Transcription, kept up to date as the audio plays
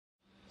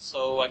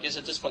So I guess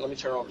at this point, let me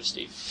turn it over to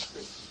Steve.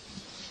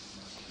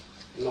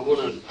 And I want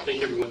to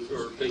thank everyone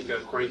thank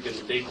Frank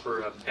and Dave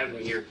for having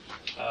me here.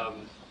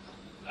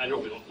 I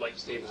normally don't like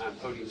staying behind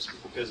podiums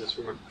because that's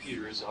where my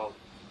computer is. I'll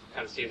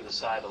kind of stand to the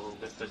side a little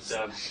bit.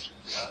 But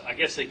I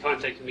guess they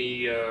contacted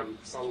me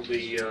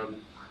probably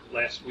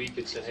last week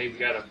and said, hey, we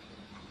got a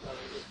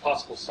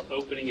possible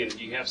opening, and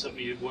do you have something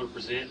you'd want to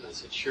present? And I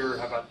said, sure.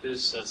 How about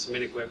this?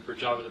 Semantic Web for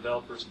Java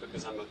developers,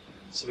 because I'm a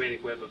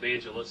Semantic Web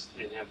evangelist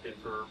and have been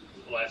for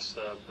the last,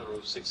 I don't know,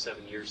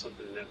 6-7 years,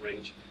 something in that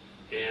range.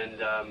 And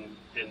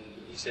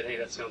he said, hey,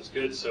 that sounds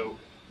good. So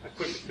I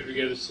quickly put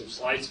together some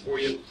slides for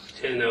you.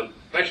 And I've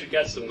actually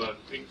got some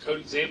code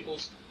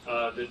examples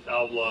that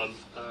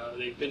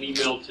they've been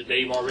emailed to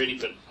Dave already,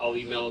 but I'll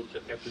email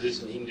them after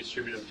this, and he can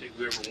distribute them to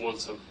whoever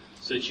wants them,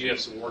 so that you have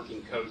some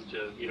working code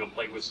to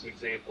play with, some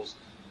examples,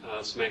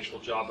 some actual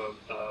Java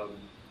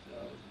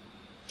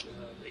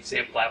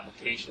example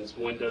applications.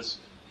 One does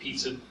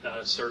pizza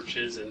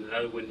searches, and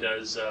another one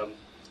does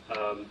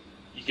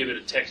you give it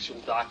a textual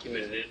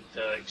document, and it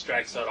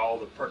extracts out all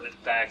the pertinent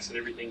facts and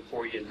everything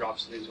for you and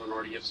drops it into an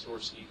RDF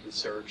source so you can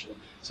search, and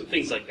some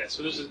things like that.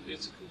 So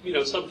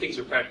some things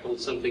are practical and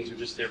some things are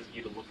just there for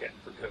you to look at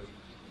for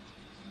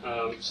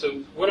code. So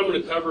what I'm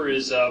going to cover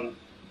is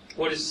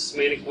what is the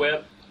semantic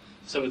web,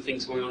 some of the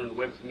things going on in the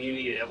web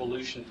community,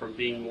 evolution from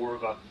being more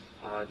of a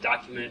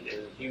document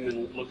and a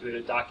human looking at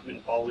a document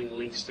and following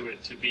links to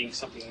it to being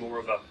something more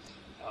of a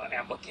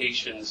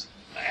applications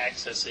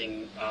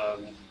accessing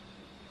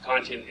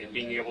content and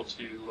being able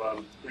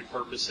to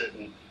repurpose it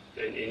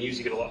and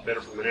using it a lot better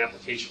from an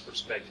application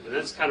perspective. And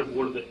that's kind of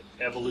one of the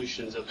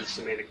evolutions of the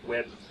semantic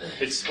web.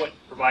 It's what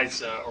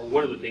provides, or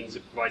one of the things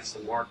that provides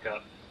the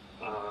markup,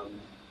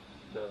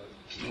 the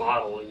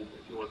modeling,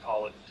 if you want to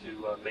call it,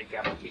 to make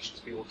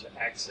applications be able to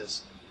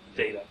access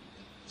data.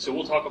 So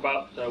we'll talk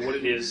about what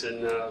it is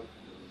and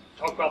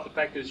talk about the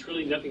fact that it's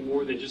really nothing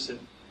more than just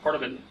part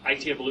of an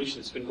IT evolution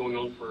that's been going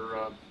on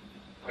for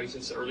probably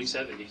since the early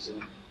 70s,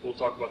 and we'll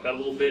talk about that a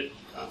little bit.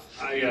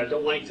 I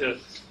don't like to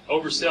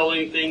oversell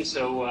anything,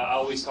 so I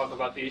always talk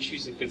about the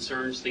issues and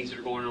concerns, things that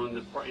are going on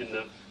in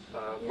the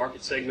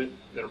market segment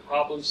that are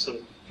problems,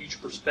 some future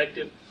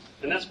perspective,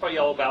 and that's probably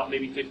all about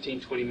maybe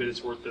 15-20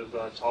 minutes worth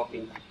of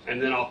talking,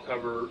 and then I'll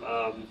cover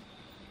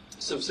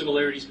some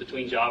similarities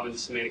between Java and the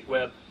semantic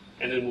web,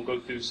 and then we'll go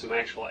through some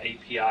actual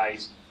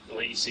APIs and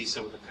let you see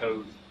some of the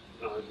code,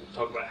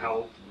 talk about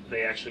how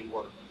they actually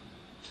work.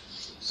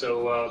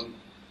 So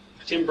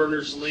Tim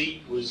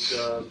Berners-Lee was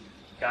a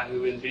guy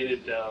who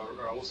invented,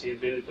 or I won't say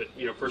invented, but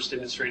first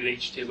demonstrated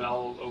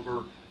HTML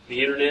over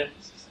the internet.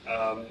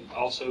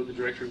 Also the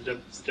director of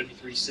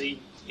W3C.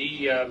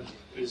 He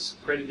is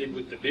credited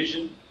with the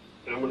vision,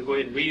 and I'm going to go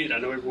ahead and read it. I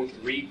know everyone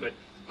can read, but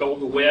goal of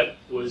the web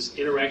was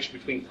interaction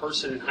between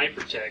person and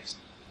hypertext,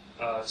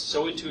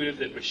 so intuitive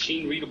that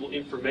machine-readable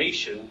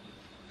information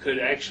could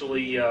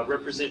actually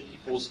represent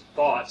people's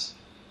thoughts,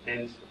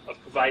 and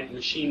provide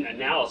machine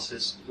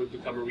analysis would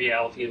become a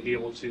reality and be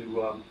able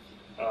to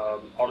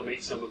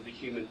automate some of the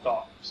human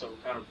thought. So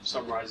kind of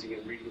summarizing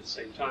and reading at the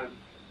same time,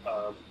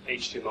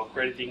 HTML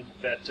crediting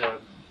that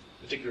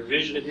particular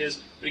vision of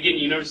his. But again,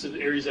 you notice that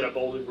the areas that I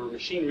bolded were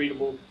machine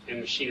readable and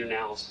machine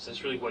analysis.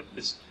 That's really what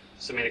this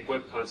semantic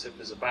web concept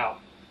is about.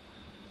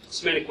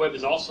 Semantic web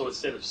is also a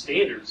set of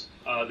standards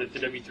that the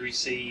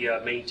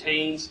W3C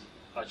maintains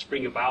to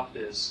bring about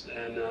this.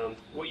 And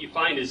what you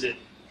find is that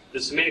the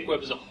semantic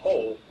web as a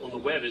whole on the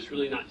web is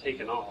really not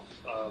taken off.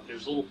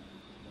 There's little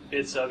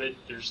bits of it.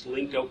 There's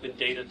linked open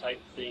data type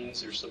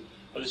things. There's some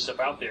other stuff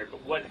out there.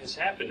 But what has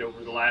happened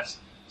over the last,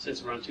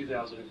 since around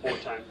 2004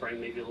 time frame,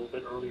 maybe a little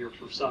bit earlier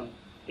for some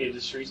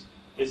industries,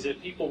 is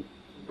that people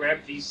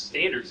grabbed these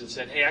standards and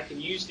said, hey, I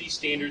can use these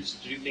standards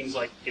to do things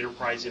like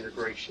enterprise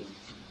integration,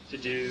 to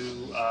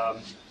do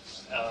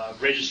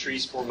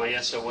registries for my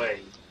SOA,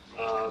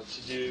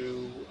 to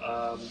do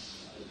a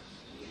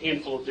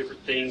handful of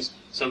different things.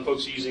 Some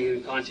folks are using it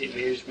in content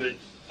management,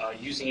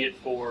 using it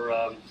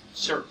for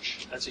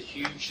search. That's a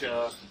huge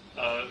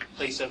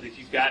place of it. If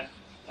you've got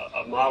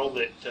a model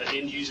that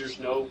end users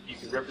know, you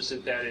can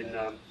represent that in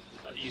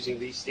using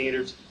these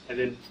standards, and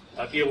then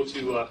be able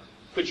to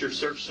put your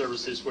search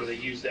services where they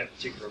use that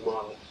particular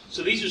model.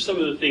 So these are some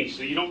of the things.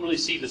 So you don't really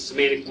see the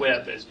semantic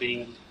web as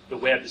being the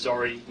web is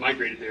already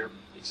migrated there,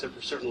 except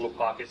for certain little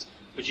pockets.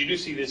 But you do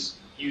see this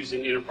used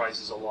in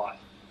enterprises a lot.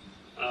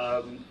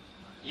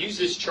 Use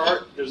this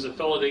chart. There's a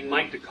fellow named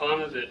Mike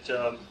DeCana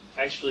that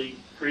actually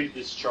created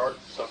this chart,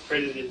 so I've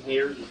credited it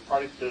here.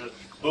 The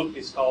book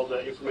is called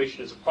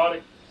Information as a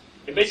Product.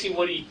 And basically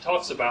what he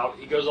talks about,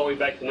 he goes all the way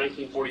back to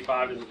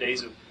 1945 in the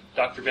days of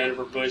Dr.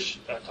 Vannevar Bush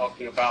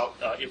talking about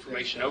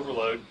information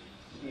overload.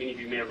 Many of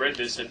you may have read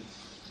this, and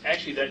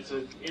actually that's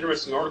an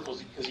interesting article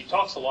because he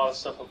talks a lot of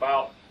stuff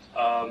about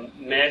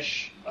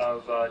mesh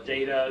of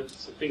data,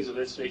 some things of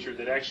this nature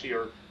that actually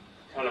are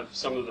kind of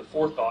some of the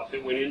forethought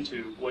that went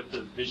into what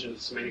the vision of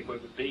the semantic web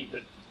would be.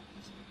 But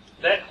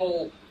that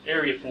whole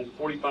area from the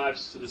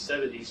 45s to the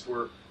 70s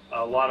were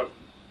a lot of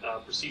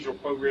procedural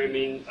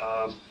programming,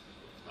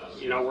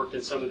 I worked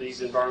in some of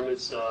these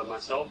environments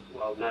myself.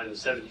 Well, not in the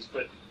 70s,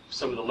 but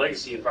some of the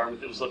legacy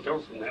environment that was left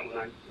over from that when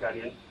I got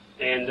in,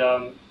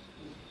 and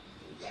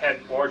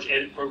had large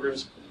edit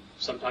programs,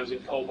 sometimes in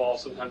COBOL,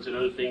 sometimes in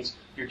other things.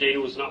 Your data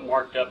was not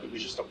marked up; it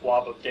was just a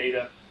blob of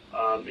data.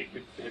 It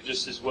could have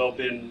just as well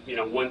been,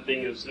 one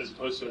thing as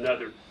opposed to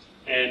another.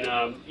 And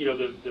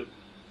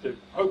the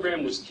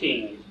program was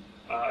king,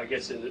 I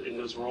guess, in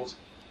those worlds.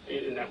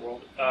 In that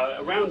world,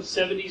 around the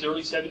 70s,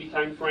 early 70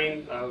 time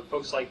frame,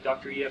 folks like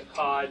Dr. E.F.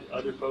 Codd,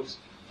 other folks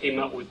came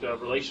up with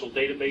relational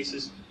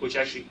databases, which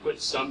actually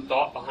put some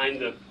thought behind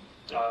the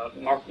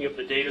marking up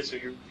the data. So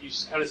you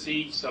kind of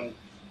see some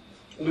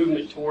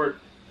movement toward,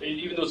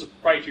 even though it's a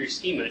proprietary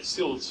schema, it's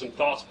still some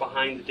thoughts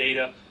behind the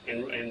data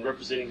and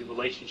representing the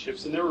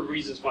relationships. And there were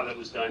reasons why that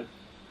was done.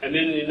 And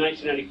then in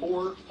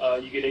 1994,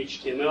 you get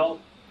HTML.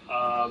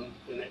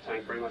 In that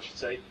time frame, I should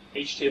say,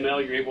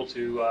 HTML, you're able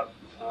to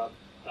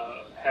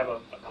have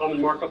a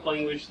common markup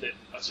language that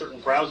a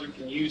certain browser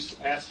can use to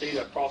pass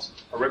data across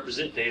or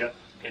represent data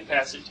and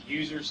pass it to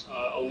users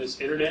on this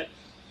internet.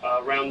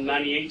 Around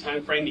 98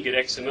 time frame, you get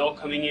XML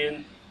coming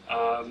in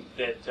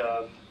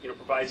that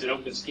provides an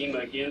open schema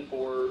again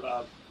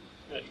for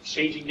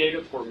exchanging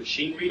data for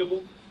machine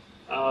readable.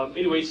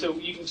 Anyway, so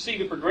you can see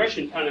the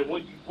progression. Kind of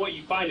what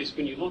you find is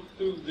when you look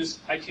through this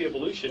IT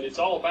evolution, it's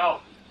all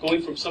about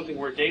going from something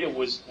where data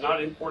was not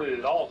important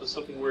at all to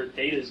something where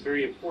data is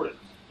very important.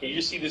 And you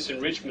just see this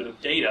enrichment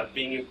of data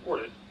being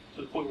important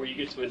to the point where you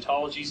get to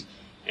ontologies.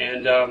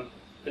 And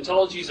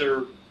ontologies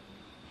are,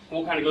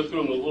 we'll kind of go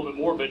through them a little bit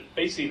more, but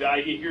basically the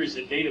idea here is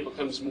that data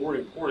becomes more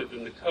important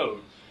than the code.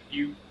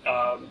 You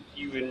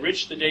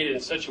enrich the data in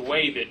such a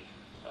way that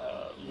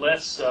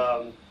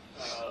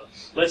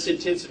less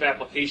intensive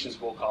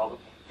applications, we'll call them,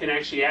 can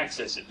actually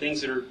access it.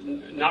 Things that are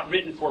not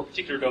written for a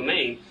particular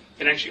domain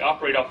can actually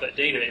operate off that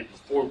data and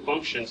perform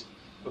functions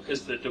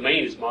because the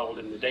domain is modeled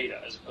in the data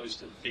as opposed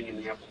to being in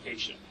the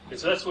application. And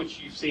so that's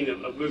what you've seen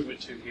a movement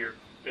to here.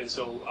 And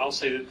so I'll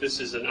say that this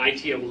is an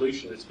IT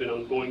evolution that's been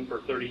ongoing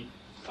for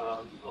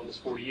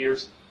almost 40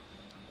 years.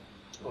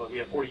 Well,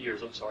 yeah, 40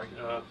 years, I'm sorry.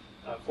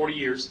 40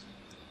 years.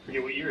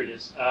 Forget what year it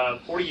is.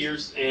 40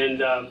 years.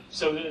 And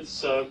so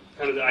that's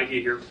kind of the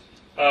idea here.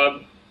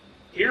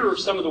 Here are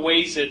some of the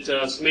ways that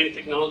semantic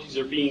technologies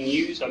are being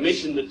used. I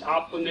mentioned the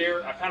top one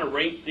there. I kind of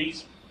ranked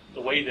these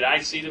the way that I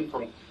see them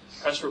from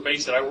customer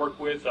base that I work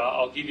with.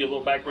 I'll give you a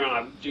little background.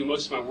 I do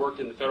most of my work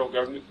in the federal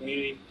government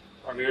community,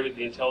 primarily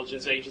the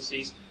intelligence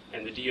agencies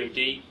and the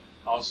DoD.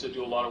 I also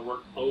do a lot of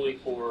work only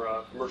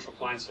for commercial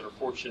clients that are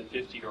Fortune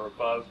 50 or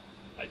above.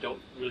 I don't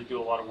really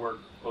do a lot of work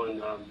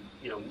on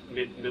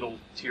middle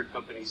tier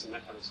companies and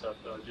that kind of stuff.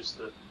 Just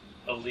the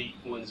elite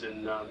ones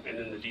and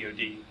then the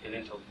DoD and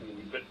Intel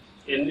community. But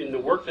in the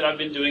work that I've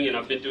been doing, and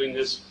I've been doing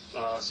this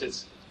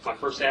since my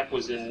first app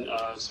was in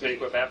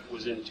Semantic Web App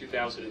was in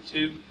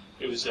 2002.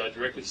 It was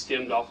directly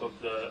stemmed off of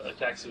the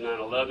attacks of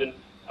 9/11.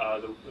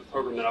 The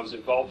program that I was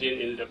involved in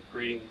ended up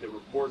creating the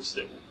reports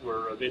that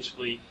were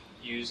eventually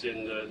used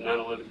in the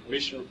 9/11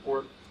 Commission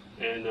report,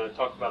 and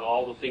talk about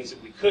all the things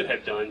that we could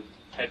have done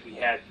had we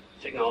had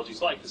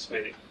technologies like the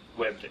semantic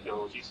web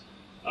technologies.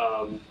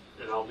 And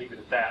I'll leave it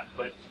at that.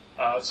 But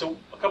so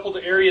a couple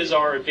of the areas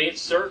are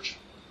advanced search.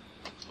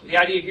 The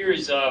idea here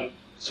is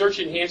search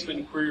enhancement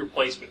and query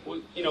replacement.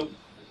 Well,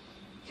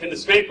 can the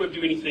semantic web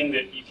do anything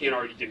that you can't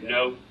already do?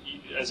 No.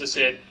 As I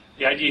said,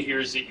 the idea here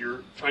is that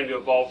you're trying to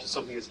evolve to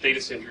something that's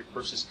data-centric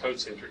versus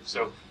code-centric.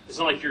 So it's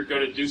not like you're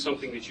going to do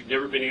something that you've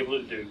never been able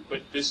to do,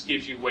 but this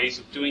gives you ways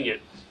of doing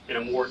it in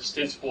a more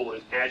extensible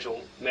and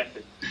agile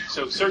method.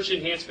 So search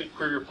enhancement,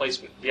 query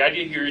replacement. The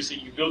idea here is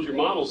that you build your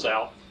models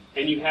out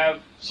and you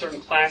have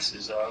certain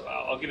classes.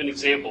 I'll give an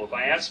example. If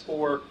I ask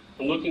for,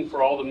 I'm looking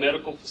for all the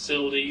medical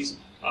facilities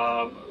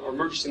or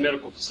emergency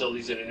medical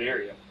facilities in an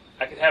area,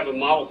 I could have a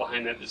model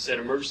behind that that said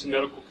emergency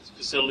medical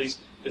facilities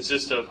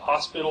consist of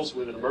hospitals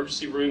with an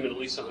emergency room and at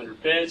least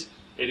 100 beds.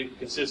 It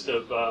consists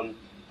of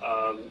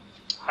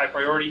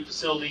high-priority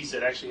facilities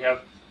that actually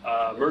have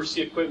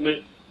emergency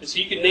equipment. And so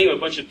you can name a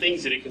bunch of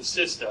things that it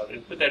consists of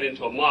and put that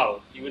into a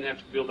model. You wouldn't have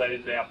to build that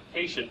into the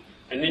application.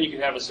 And then you could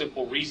have a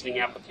simple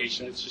reasoning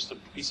application. It's just a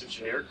piece of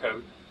generic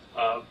code.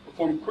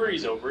 Perform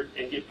queries over it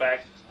and get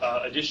back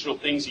additional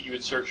things that you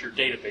would search your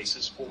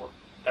databases for.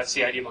 That's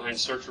the idea behind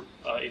search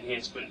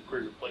enhancement and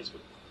query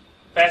replacement.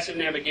 Passive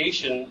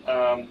navigation,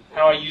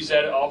 how I use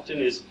that often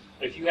is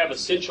if you have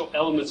essential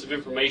elements of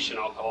information,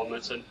 I'll call them.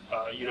 That's a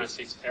United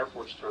States Air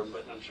Force term,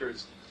 but I'm sure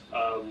it's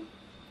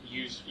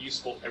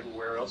useful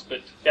everywhere else.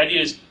 But the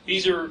idea is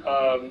these are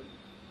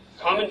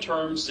common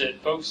terms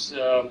that folks,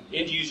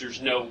 end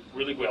users, know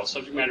really well.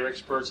 Subject matter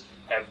experts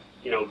have,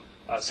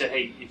 said,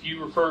 hey, if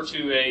you refer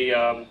to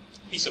a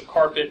piece of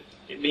carpet,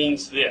 it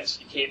means this.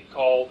 You can't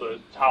call the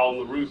tile on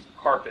the roof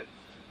carpet.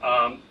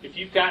 If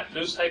you've got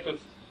those type of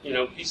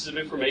pieces of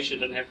information,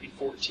 it doesn't have to be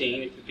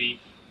 14. It could be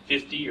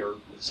 50, or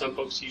some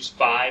folks use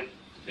 5.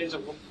 Depends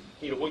on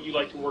what you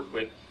like to work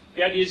with.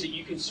 The idea is that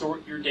you can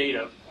sort your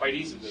data quite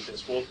easily with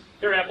this. Well,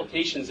 there are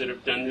applications that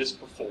have done this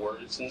before.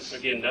 It's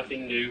again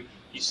nothing new.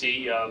 You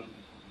see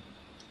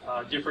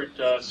different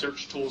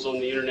search tools on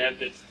the internet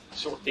that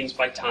sort things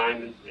by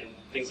time and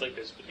things like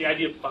this. But the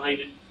idea behind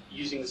it,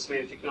 using the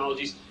semantic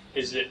technologies,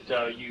 is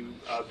that you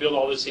build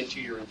all this into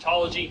your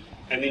ontology,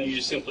 and then you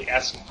just simply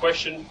ask a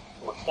question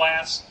from a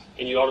class,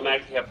 and you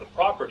automatically have the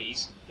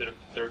properties that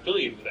are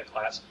affiliated with that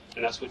class,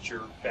 and that's what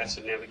your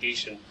facet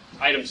navigation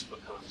items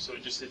become. So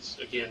it's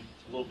again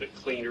a little bit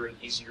cleaner and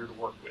easier to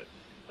work with.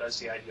 That's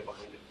the idea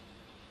behind it.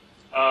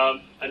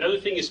 Another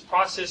thing is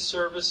process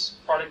service,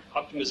 product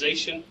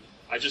optimization.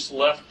 I just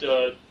left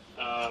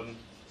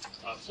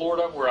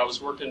Florida, where I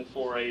was working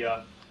for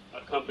a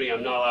company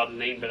I'm not allowed to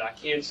name, but I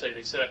can say,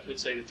 they said I could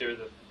say that they're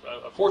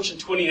a Fortune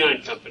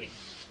 29 company.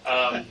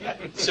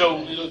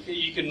 So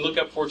you can look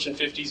up Fortune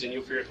 50s and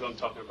you'll figure out who I'm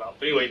talking about.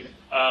 But anyway,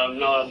 I'm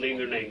not allowed to name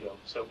their name though.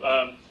 So,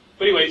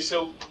 but anyway,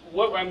 so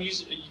what I'm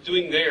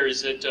doing there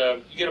is that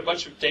you get a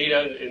bunch of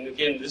data, and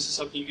again, this is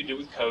something you can do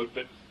with code,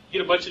 but you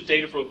get a bunch of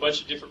data from a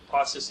bunch of different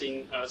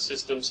processing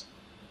systems.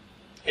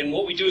 And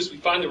what we do is we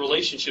find the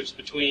relationships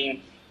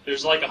between,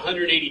 there's like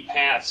 180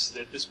 paths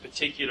that this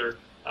particular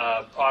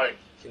product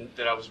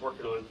that I was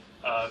working on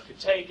could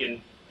take.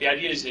 And the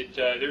idea is that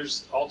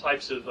there's all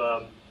types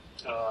of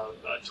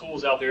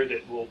tools out there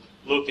that will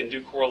look and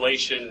do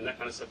correlation and that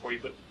kind of stuff for you.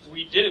 But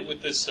we did it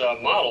with this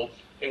model,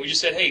 and we just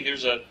said, hey,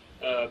 there's a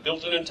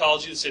built-in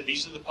ontology that said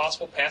these are the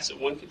possible paths that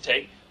one could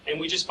take, and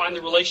we just find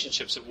the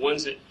relationships of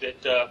ones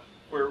that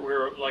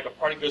where like a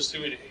product goes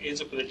through, it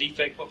ends up with a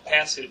defect, what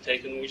paths did it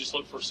take, and we just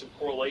look for some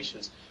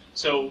correlations.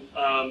 So,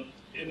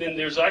 and then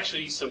there's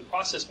actually some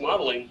process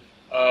modeling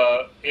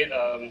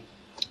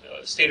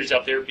standards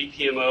out there,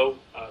 BPMO,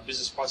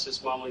 Business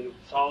Process Modeling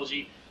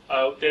Ontology,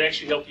 that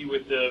actually help you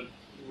with the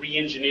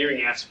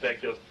re-engineering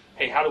aspect of,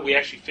 hey, how do we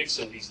actually fix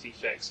some of these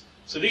defects?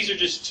 So these are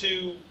just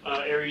two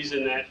areas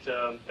in that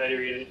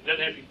area. It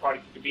doesn't have to be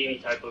product, it could be any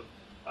type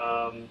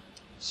of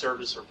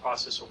service or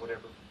process or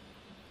whatever.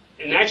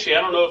 And actually,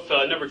 I don't know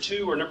if number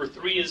 2 or number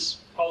 3 is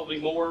probably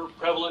more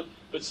prevalent,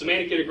 but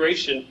semantic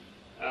integration,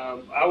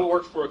 I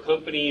worked for a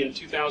company in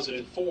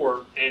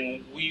 2004,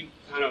 and we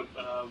kind of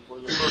were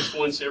the first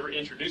ones to ever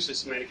introduce a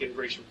semantic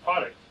integration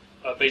product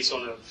based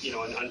on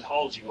an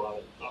ontology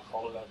model. I'll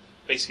call it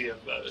basically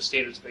a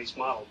standards-based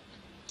model.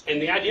 And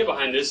the idea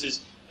behind this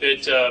is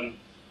that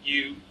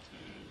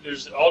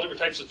there's all different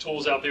types of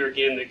tools out there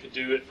again that could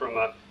do it from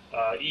a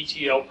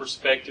ETL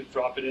perspective,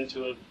 drop it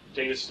into a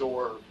data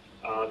store.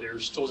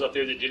 There's tools out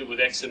there that did it with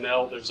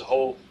XML. There's a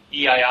whole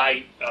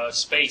EII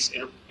space,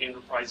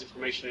 Enterprise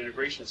Information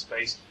Integration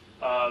space,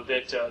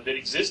 that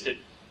existed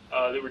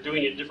that were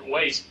doing it in different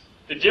ways.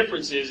 The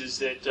difference is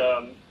that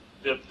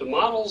the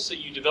models that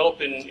you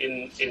develop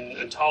in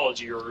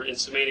ontology or in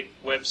semantic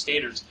web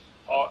standards,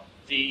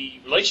 the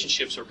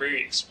relationships are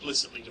very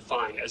explicitly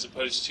defined, as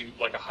opposed to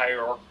like a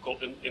hierarchical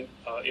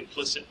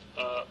implicit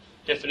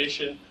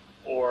definition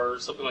or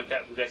something like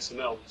that with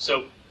XML.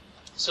 So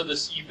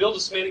you build a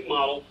semantic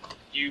model,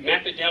 you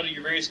map it down to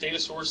your various data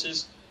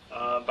sources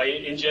by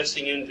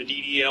ingesting in the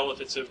DDL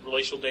if it's a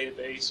relational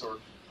database, or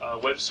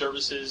web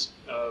services,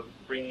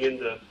 bringing in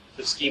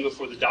the schema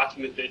for the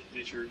document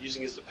that you're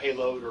using as the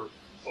payload, or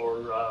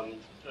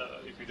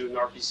if you're doing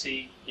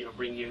RPC,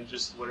 bringing in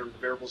just whatever the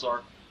variables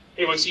are.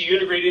 Anyway, so you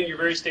integrate in your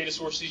various data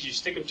sources, you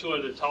stick them to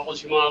an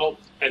ontology model,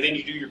 and then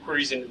you do your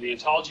queries into the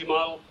ontology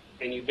model,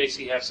 and you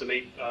basically have some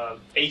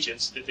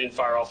agents that then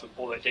fire off and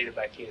pull that data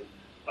back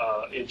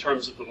in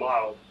terms of the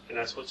model, and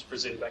that's what's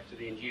presented back to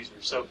the end user.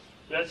 So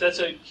that's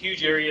a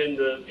huge area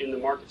in the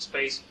market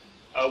space.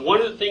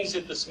 One of the things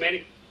that the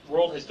semantic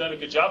world has done a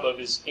good job of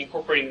is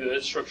incorporating the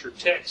unstructured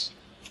text,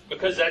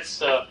 because that's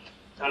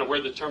kind of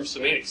where the term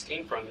semantics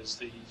came from, is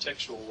the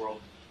textual world.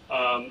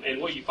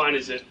 And what you find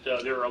is that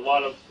there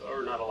are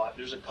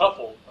there's a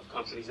couple of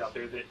companies out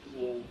there that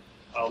will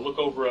look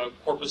over a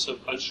corpus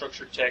of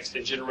unstructured text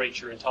and generate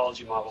your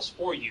ontology models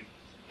for you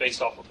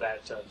based off of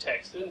that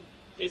text. And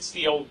it's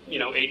the old,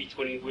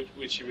 80-20,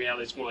 which in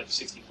reality is more like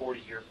 60-40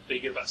 here. They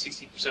get about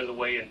 60% of the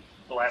way, and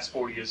the last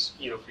 40 is,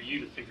 for you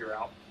to figure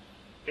out.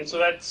 And so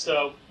that's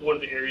one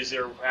of the areas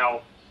there of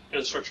how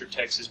unstructured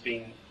text is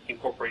being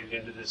incorporated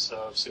into this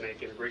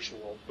semantic integration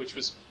world, which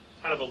was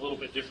kind of a little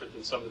bit different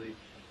than some of the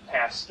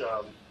past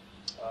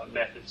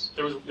methods.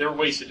 There were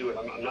ways to do it.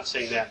 I'm not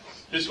saying that.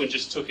 This one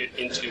just took it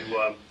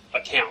into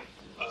account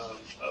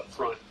up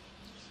front.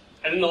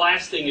 And then the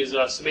last thing is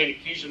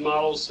semantic fusion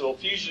models. So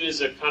fusion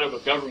is a kind of a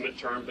government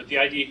term, but the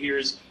idea here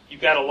is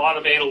you've got a lot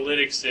of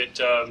analytics that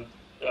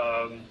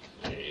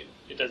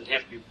it doesn't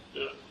have to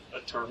be a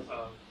term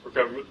for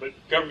government, but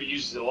government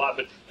uses it a lot.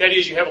 But the idea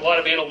is you have a lot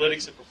of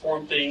analytics that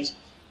perform things.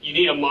 You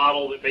need a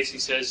model that basically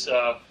says,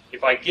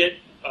 if I get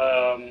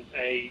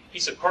a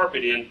piece of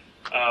carpet in,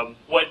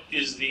 what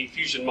is the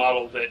fusion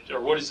model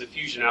what is the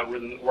fusion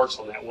algorithm that works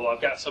on that? Well,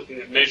 I've got something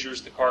that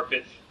measures the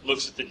carpet,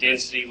 looks at the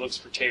density, looks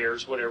for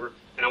tears, whatever,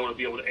 and I want to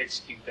be able to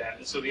execute that.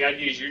 And so the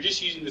idea is you're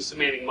just using the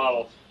semantic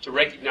model to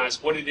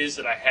recognize what it is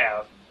that I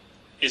have.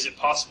 Is it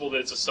possible that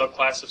it's a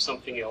subclass of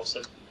something else,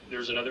 that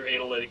there's another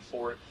analytic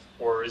for it,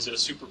 or is it a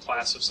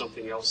superclass of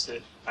something else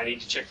that I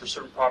need to check for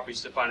certain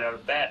properties to find out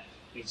if that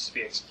needs to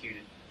be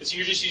executed? And so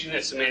you're just using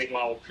that semantic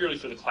model purely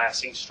for the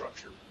classing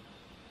structure.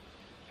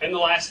 And the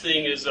last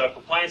thing is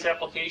compliance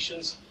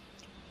applications.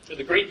 So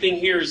the great thing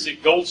here is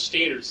that gold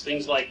standards,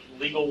 things like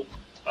legal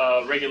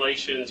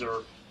regulations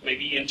or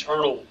maybe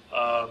internal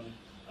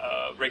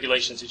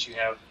regulations that you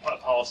have,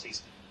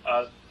 policies,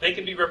 they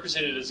can be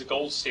represented as a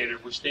gold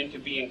standard, which then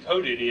can be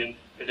encoded in,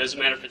 it doesn't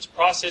matter if it's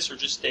process or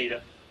just data,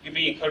 it can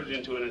be encoded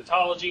into an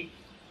ontology,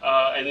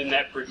 and then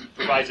that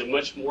provides a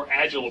much more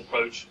agile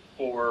approach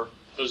for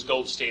those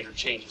gold standard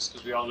changes,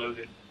 because we all know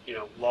that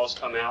laws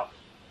come out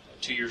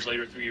 2 years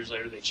later, 3 years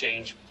later, they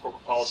change,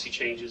 corporate policy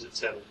changes,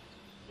 etc.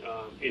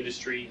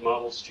 Industry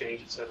models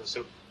change, etc.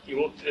 So you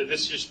won't,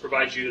 this just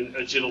provides you an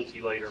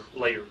agility layer.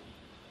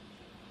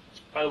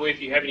 By the way,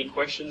 if you have any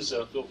questions,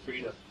 feel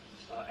free to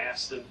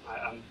ask them.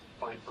 I'm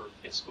fine for,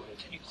 yes, go ahead.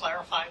 Can you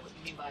clarify what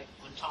you mean by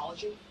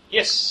ontology?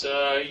 Yes,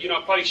 I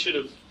probably should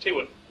have, tell you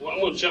what, well, I'm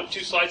going to jump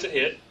 3 slides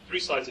ahead,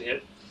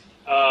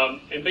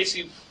 and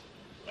basically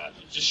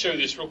just show you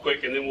this real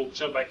quick, and then we'll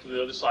jump back to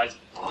the other slides.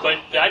 But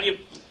the idea,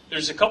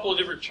 there's a couple of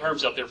different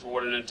terms out there for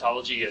what an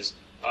ontology is.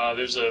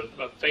 There's a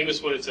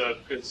famous one, it's a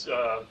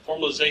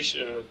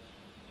formalization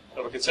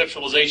of a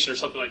conceptualization or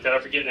something like that, I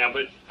forget now,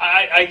 but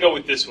I go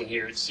with this one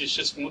here. It's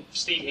just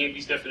Steve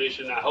Hamby's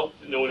definition. I hope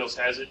that no one else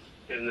has it,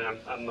 and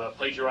I'm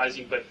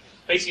plagiarizing, but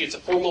basically it's a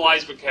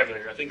formalized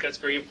vocabulary. I think that's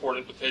very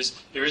important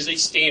because there is a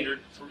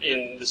standard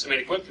in the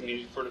semantic web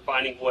community for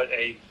defining what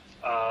an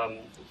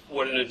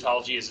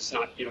ontology is. It's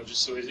not,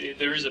 just so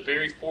there is a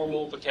very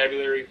formal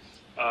vocabulary.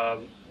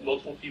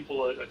 Multiple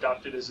people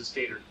adopt it as a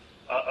standard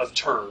of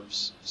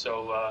terms.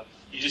 So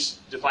you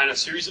just define a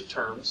series of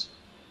terms.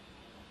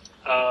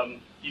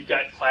 You've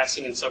got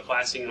classing and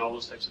subclassing and all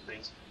those types of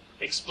things.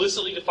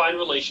 Explicitly defined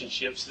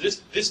relationships.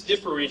 This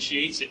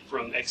differentiates it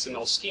from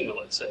XML schema,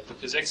 let's say,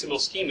 because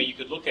XML schema you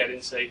could look at it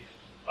and say,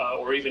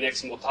 or even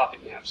XML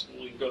topic maps.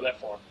 We can go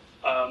that far.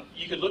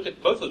 You could look at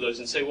both of those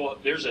and say, well,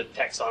 there's a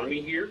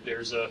taxonomy here.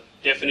 There's a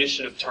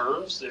definition of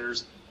terms.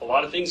 There's a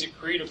lot of things that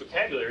create a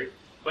vocabulary.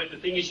 But the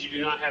thing is, you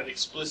do not have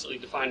explicitly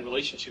defined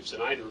relationships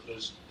in either of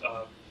those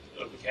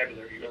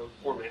vocabulary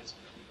formats,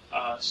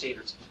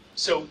 standards.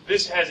 So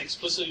this has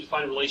explicitly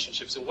defined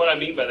relationships. And what I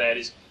mean by that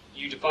is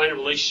you define a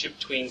relationship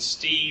between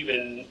Steve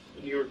and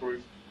your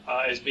group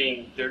as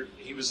being there.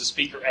 He was the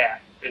speaker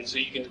at. And so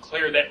you can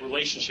declare that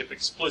relationship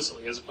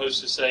explicitly as opposed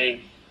to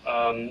saying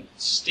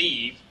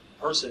Steve,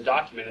 person,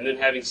 document, and then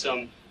having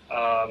some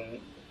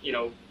hierarchical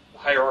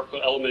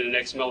element in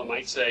XML that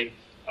might say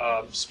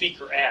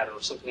speaker at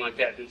or something like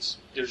that.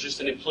 There's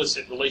just an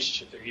implicit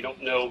relationship there. You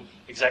don't know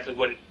exactly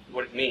what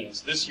it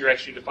means. This, you're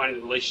actually defining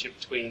the relationship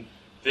between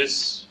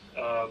this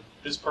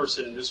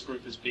person and this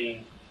group as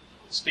being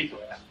speaker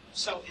at.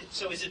 So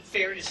is it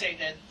fair to say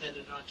that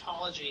an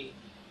ontology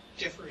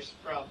differs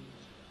from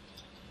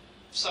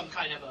some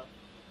kind of a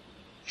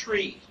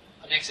tree,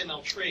 an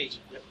XML tree,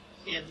 Yep.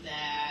 in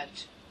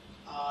that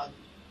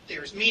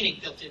there's meaning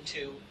built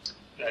into?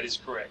 That is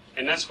correct.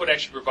 And that's what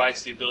actually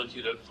provides the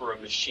ability for a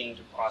machine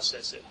to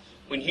process it.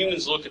 When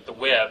humans look at the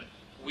web,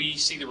 we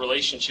see the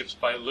relationships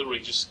by literally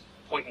just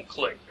point and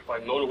click. If I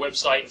load a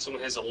website and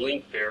someone has a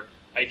link there,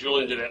 I drill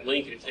into that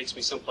link and it takes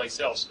me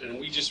someplace else. And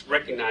we just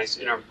recognize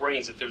in our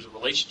brains that there's a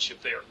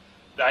relationship there.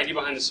 The idea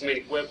behind the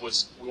semantic web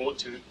was we want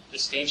to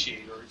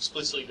instantiate or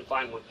explicitly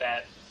define what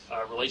that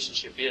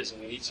relationship is,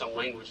 and we need some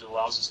language that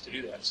allows us to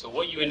do that. So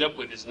what you end up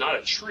with is not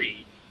a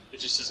tree, it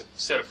just is a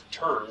set of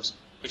terms,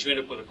 but you end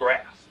up with a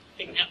graph.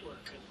 Big network.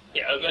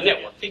 Yeah, a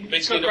network.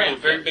 Basically, end up with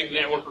a very big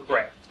yeah. network or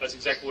graph. That's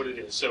exactly what it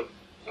is. So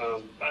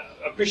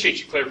I appreciate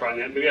you clarifying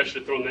that. Maybe I should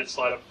have thrown that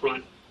slide up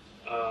front.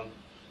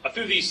 I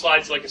threw these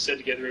slides, like I said,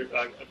 together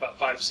about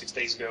 5 or 6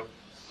 days ago.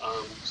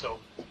 So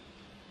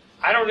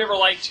I don't ever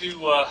like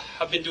to,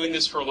 I've been doing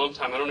this for a long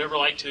time, I don't ever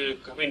like to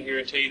come in here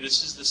and tell you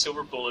this is the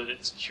silver bullet,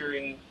 it's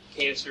curing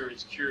cancer,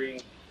 it's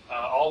curing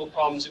all the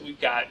problems that we've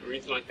got or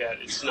anything like that.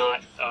 It's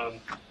not.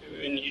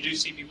 And you do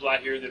see people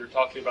out here that are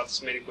talking about the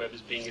semantic web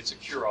as being it's a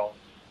cure-all.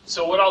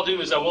 So what I'll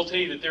do is I will tell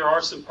you that there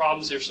are some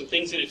problems, there's some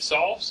things that it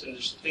solves, and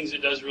there's some things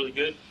it does really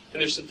good,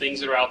 and there's some things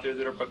that are out there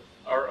that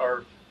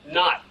are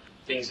not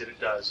things that it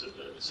does.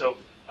 So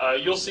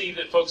you'll see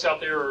that folks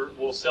out there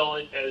will sell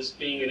it as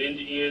being an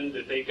end-to-end,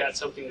 that they've got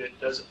something that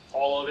does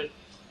all of it.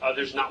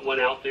 There's not one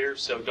out there,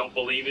 so don't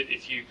believe it.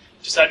 If you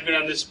decide to go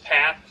down this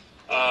path,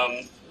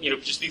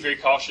 just be very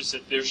cautious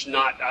that there's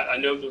not, I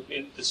know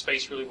the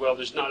space really well,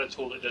 there's not a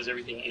tool that does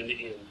everything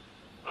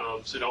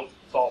end-to-end. So don't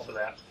fall for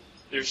that.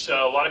 There's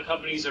a lot of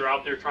companies that are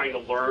out there trying to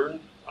learn.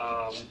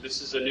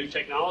 This is a new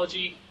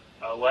technology.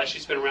 Well, actually,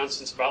 it's been around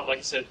since about, like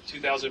I said,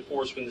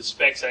 2004 is when the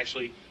specs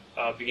actually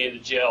began to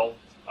gel.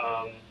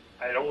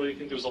 I don't really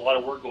think there was a lot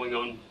of work going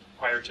on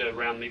prior to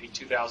around maybe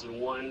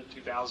 2001,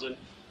 2000,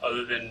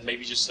 other than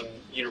maybe just some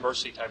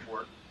university-type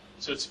work.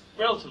 So it's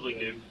relatively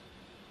new.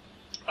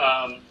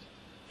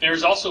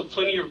 There's also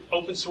plenty of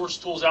open source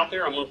tools out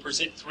there. I'm going to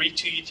present 3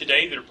 to you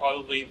today that are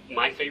probably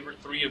my favorite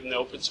 3 of the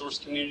open source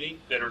community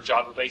that are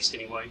Java-based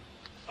anyway.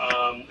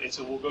 And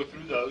so we'll go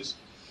through those.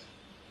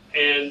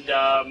 And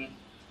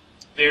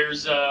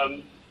there's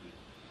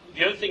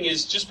the other thing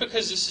is, just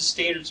because this is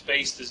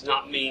standards-based does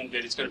not mean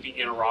that it's going to be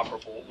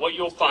interoperable. What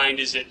you'll find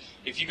is that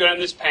if you go down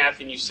this path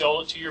and you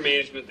sell it to your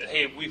management that,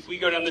 hey, if we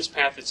go down this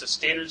path, it's a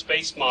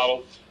standards-based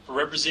model for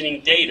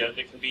representing data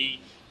that can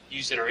be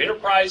used in our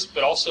enterprise,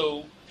 but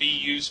also be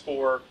used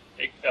for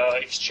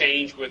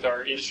exchange with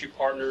our industry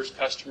partners,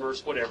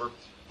 customers, whatever.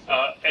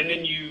 And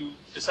then you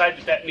decide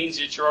that that means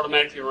that you're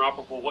automatically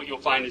interoperable. What you'll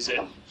find is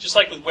that, just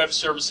like with web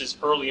services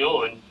early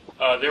on,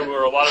 there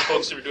were a lot of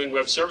folks that were doing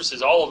web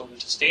services, all of them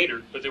to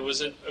standard, but there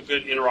wasn't a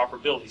good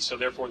interoperability. So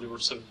therefore, there were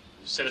some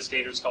set of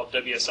standards called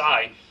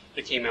WSI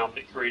that came out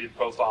that created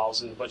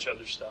profiles and a bunch of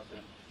other stuff.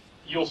 And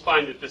you'll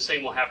find that the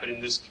same will happen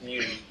in this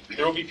community.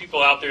 There will be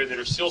people out there that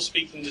are still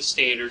speaking the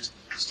standards,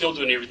 still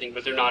doing everything,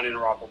 but they're not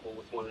interoperable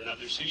with one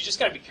another. So you just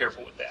got to be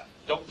careful with that.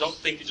 Don't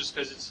think that just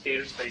because it's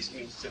standards-based it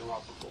means it's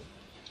interoperable.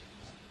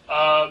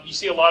 You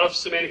see a lot of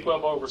semantic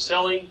web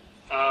overselling.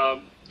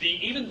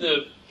 Even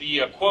the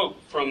quote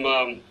from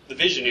the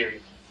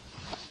visionary,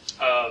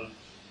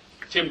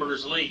 Tim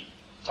Berners-Lee,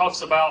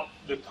 talks about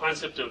the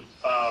concept of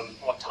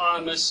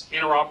autonomous,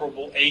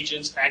 interoperable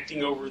agents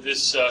acting over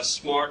this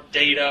smart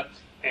data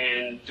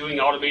and doing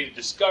automated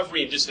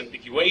discovery and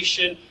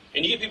disambiguation.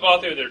 And you get people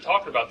out there that are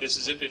talking about this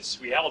as if it's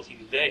reality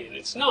today, and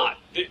it's not.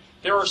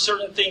 There are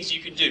certain things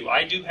you can do.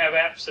 I do have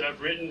apps that I've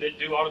written that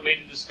do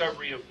automated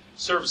discovery of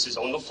services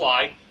on the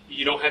fly.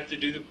 You don't have to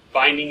do the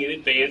binding in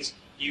advance.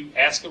 You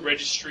ask a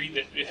registry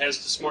that has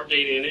the smart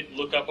data in it,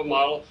 look up a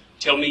model,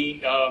 tell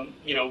me,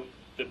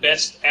 the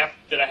best app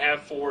that I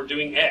have for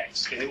doing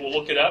X, and it will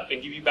look it up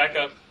and give you back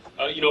a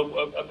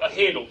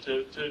handle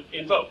to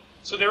invoke.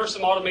 So there are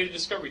some automated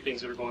discovery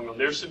things that are going on.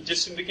 There's some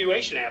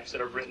disambiguation apps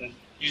that I've written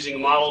using a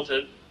model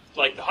to,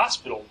 like the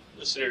hospital,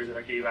 the scenario that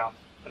I gave out.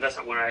 But that's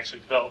not one I actually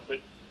developed, but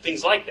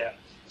things like that.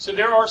 So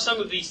there are some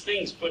of these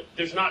things, but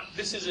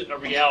this isn't a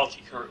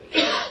reality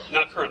currently.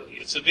 Not currently.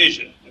 It's a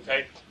vision,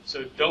 okay?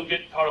 So don't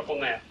get caught up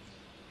on that.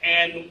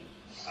 And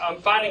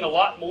I'm finding a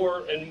lot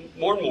more and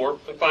more,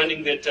 I'm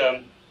finding that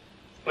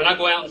when I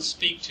go out and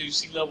speak to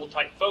C-level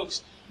type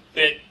folks,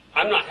 that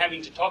I'm not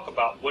having to talk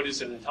about what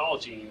is an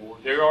ontology anymore.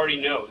 They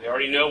already know. They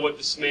already know what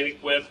the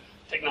semantic web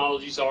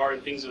technologies are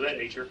and things of that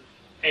nature.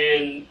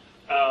 And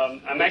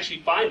I'm actually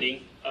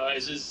finding,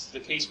 as is the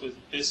case with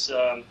this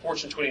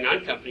Fortune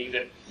 29 company,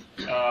 that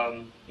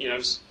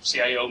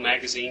CIO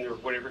magazine or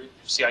whatever,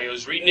 CIO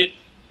is reading it,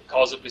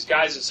 calls up his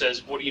guys and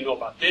says, what do you know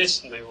about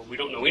this? And they go, we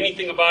don't know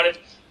anything about it.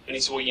 And he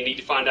said, well, you need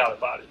to find out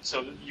about it.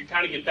 So you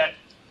kind of get that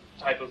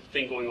type of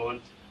thing going on.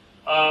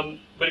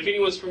 But if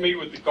anyone's familiar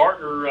with the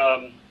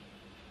Gartner,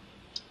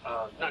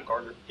 not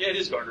Gartner, yeah, it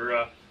is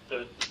Gartner,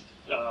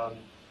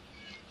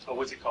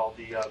 what's it called?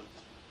 The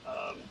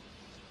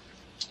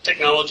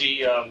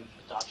technology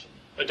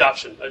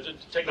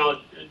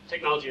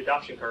technology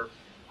adoption curve.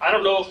 I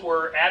don't know if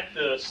we're at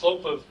the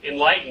slope of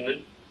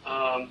enlightenment,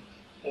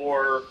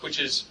 or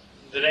which is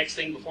the next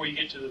thing before you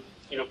get to the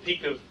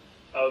peak of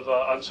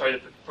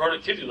the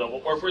productivity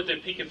level, or if we're at the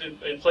peak of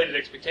inflated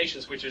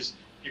expectations, which is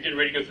you're getting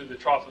ready to go through the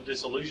trough of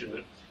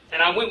disillusionment.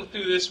 And I went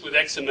through this with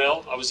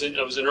XML. I was an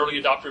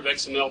early adopter of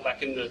XML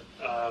back in the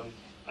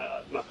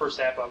my first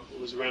app.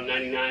 Was around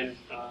 99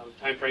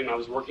 time frame. I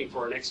was working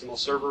for an XML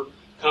server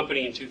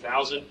company in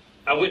 2000.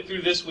 I went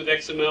through this with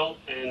XML,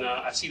 and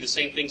I see the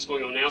same things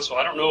going on now. So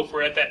I don't know if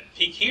we're at that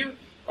peak here,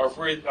 or if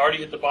we're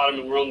already at the bottom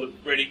and we're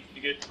ready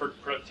to get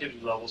productivity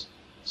levels.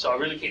 So I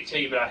really can't tell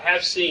you, but I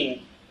have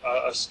seen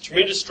a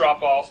tremendous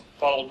drop-off,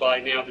 followed by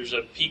now there's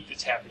a peak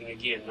that's happening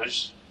again. I'm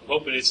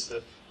hoping it's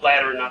the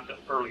latter and not the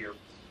earlier.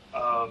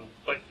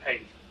 But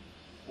hey,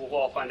 we'll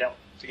all find out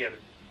together.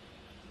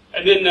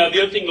 And then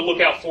the other thing to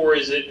look out for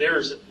is that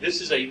this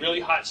is a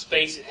really hot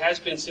space. It has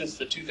been since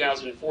the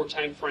 2004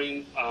 time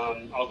frame.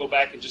 I'll go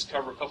back and just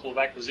cover a couple of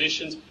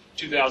acquisitions.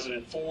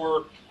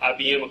 2004,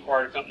 IBM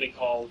acquired a company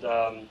called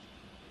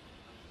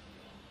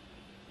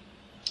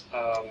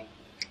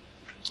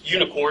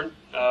Unicorn.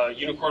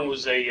 Unicorn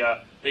was they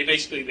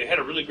had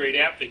a really great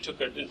app. They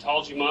took an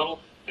ontology model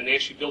and they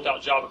actually built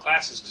out Java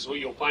classes, because what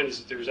you'll find is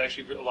that there's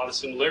actually a lot of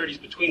similarities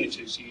between the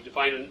two. So you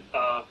define an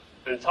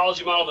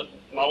ontology model that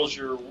models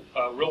your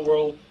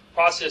real-world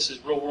processes,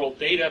 real-world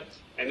data,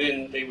 and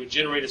then they would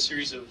generate a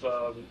series of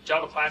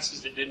Java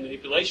classes that did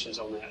manipulations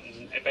on that,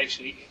 and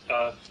actually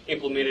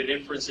implemented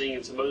inferencing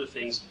and some other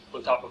things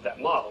on top of that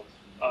model.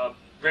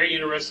 Very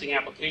interesting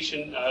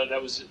application that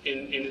was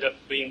ended up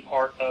being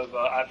part of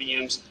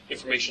IBM's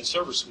information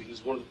server suite. It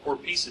was one of the core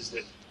pieces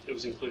that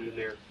was included in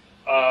there.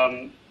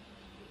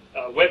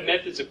 Web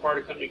Methods acquired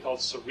a company called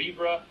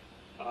Cerebra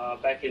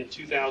back in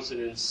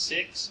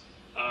 2006.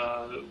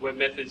 Web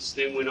Methods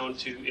then went on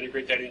to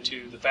integrate that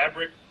into the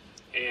Fabric,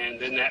 and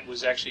then that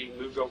was actually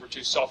moved over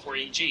to Software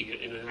AG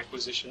in an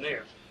acquisition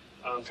there.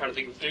 I'm trying to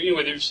think of,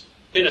 anyway, there's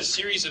been a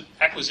series of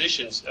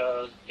acquisitions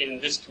in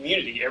this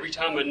community. Every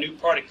time a new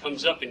product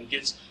comes up and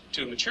gets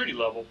to a maturity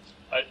level,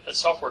 a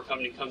software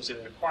company comes in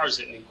and acquires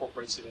it and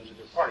incorporates it into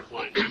their product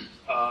line.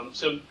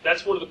 So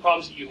that's one of the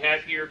problems that you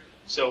have here.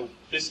 So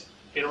this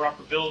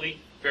interoperability,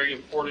 very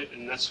important,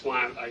 and that's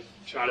why I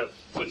try to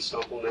put a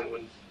stomp on that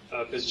one.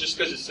 Because just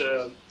because it's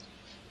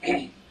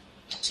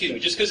excuse me,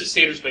 just because it's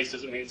standards-based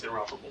doesn't mean it's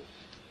interoperable.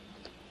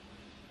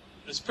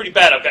 It's pretty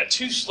bad. I've got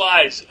 2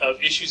 slides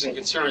of issues and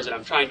concerns, and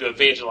I'm trying to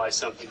evangelize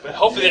something. But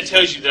hopefully that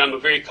tells you that I'm a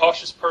very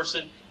cautious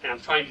person, and I'm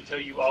trying to tell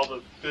you all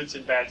the goods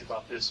and bads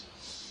about this.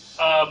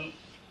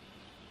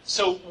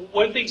 So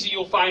one of the things that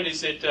you'll find is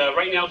that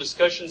right now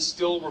discussions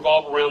still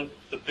revolve around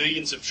the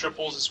billions of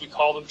triples, as we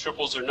call them.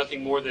 Triples are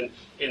nothing more than,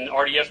 in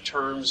RDF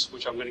terms,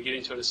 which I'm going to get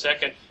into in a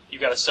second,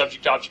 you've got a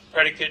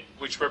subject-object-predicate,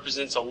 which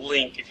represents a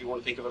link, if you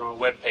want to think of it on a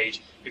web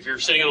page. If you're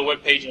sitting on a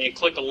web page and you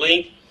click a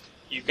link,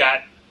 you've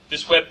got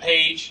this web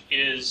page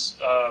is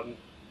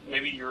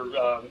maybe your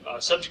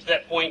subject at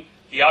that point.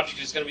 The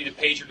object is going to be the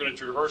page you're going to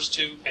traverse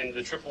to, and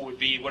the triple would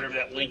be whatever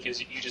that link is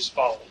that you just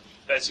followed.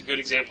 That's a good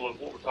example of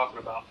what we're talking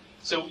about.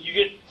 So you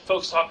get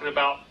folks talking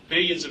about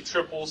billions of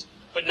triples,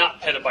 but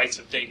not petabytes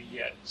of data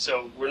yet.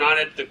 So we're not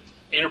at the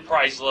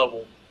enterprise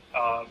level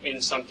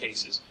in some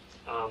cases.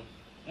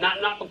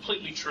 Not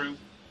completely true,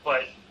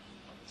 but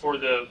for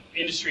the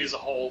industry as a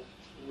whole,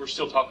 we're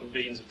still talking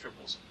billions of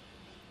triples.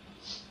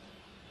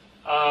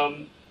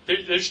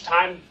 There's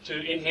time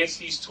to enhance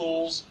these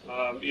tools.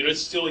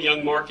 It's still a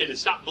young market.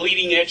 It's not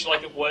bleeding edge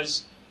like it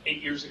was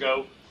 8 years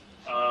ago,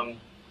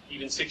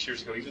 even 6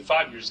 years ago, even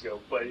 5 years ago.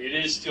 But it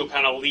is still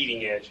kind of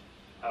leading edge,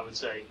 I would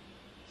say.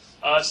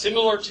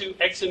 Similar to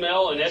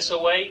XML and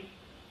SOA,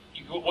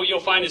 what you'll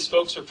find is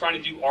folks are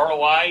trying to do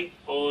ROI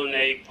on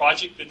a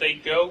project that they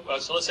go.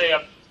 So let's say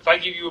if I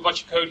give you a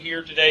bunch of code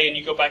here today and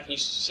you go back and you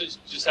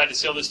decide to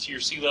sell this to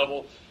your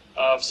C-level,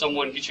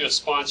 someone gets you a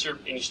sponsor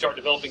and you start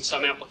developing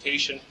some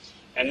application,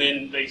 and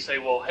then they say,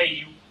 well, hey,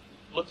 you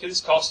look at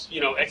this cost,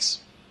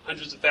 X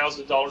hundreds of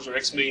thousands of dollars or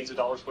X millions of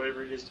dollars,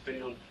 whatever it is,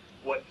 depending on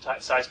what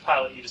size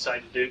pilot you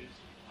decide to do.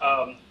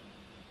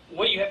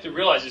 What you have to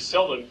realize is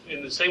sell them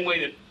in the same way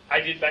that I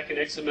did back in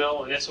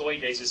XML and SOA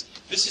days. Is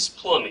this is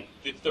plumbing.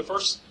 The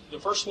first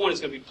one is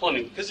going to be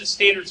plumbing because it's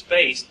standards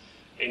based,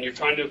 and you're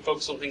trying to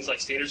focus on things like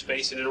standards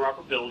based and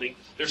interoperability.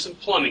 There's some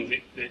plumbing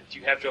that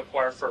you have to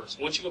acquire first.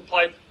 Once you've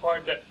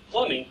acquired that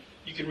plumbing,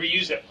 you can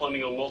reuse that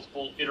plumbing on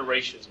multiple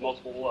iterations,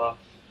 multiple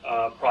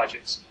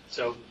projects.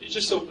 So it's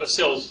just a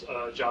sales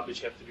job that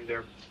you have to do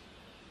there.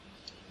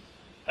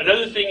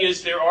 Another thing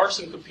is there are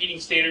some competing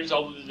standards,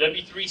 although the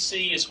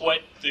W3C is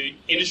what the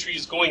industry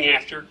is going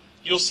after.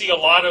 You'll see a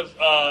lot of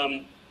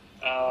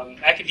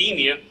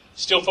academia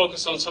still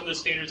focus on some of the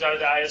standards out of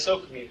the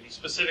ISO community,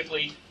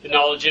 specifically the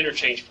knowledge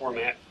interchange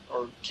format,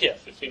 or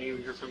KIF, if any of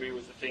you are familiar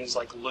with the things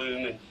like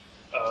Loom and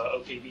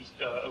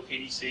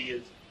OKDC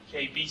and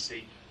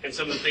KBC, and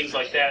some of the things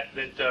like that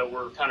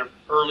were kind of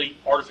early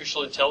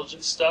artificial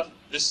intelligence stuff.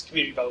 This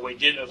community, by the way,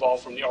 did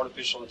evolve from the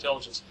artificial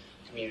intelligence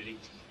community.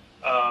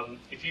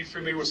 If you're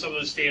familiar with some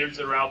of the standards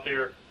that are out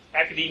there,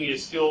 academia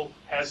still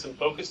has some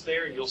focus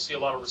there, and you'll see a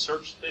lot of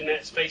research in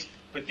that space.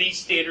 But these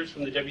standards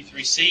from the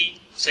W3C,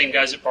 same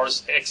guys that brought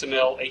us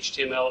XML,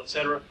 HTML,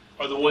 etc.,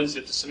 are the ones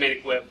that the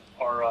semantic web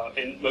are,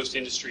 and most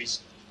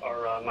industries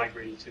are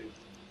migrating to.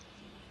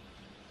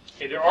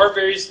 Okay, there are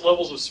various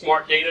levels of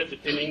smart data,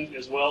 depending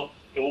as well,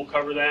 and we'll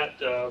cover that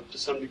to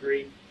some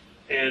degree.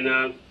 And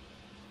then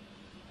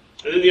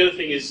the other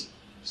thing is,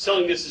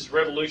 selling this is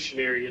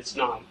revolutionary. It's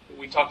not.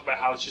 We talked about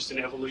how it's just an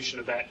evolution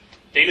of that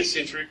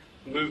data-centric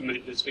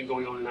movement that's been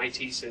going on in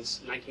IT since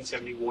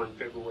 1971,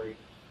 February,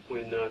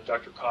 when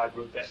Dr. Codd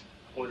wrote that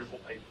wonderful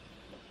paper.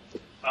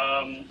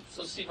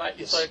 So Steve, I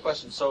have a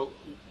question. So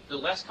the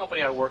last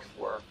company I worked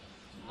for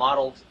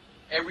modeled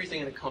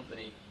everything in the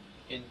company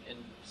in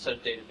a set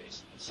of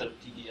database, a set of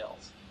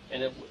DDLs,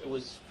 and it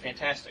was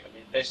fantastic. I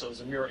mean, basically, it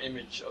was a mirror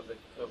image of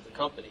the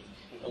company,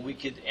 and we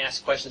could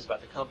ask questions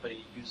about the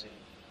company using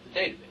the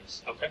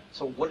database. Okay.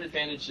 So what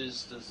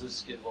advantages does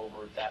this give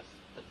over that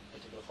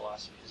particular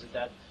philosophy? Is it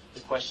that the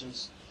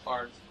questions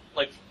aren't,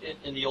 like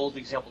in the old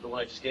example, the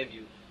one I just gave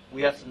you,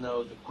 we have to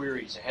know the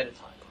queries ahead of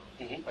time.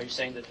 Mm-hmm. Are you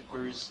saying that the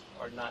queries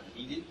are not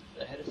needed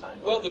ahead of time?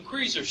 Well, the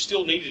queries are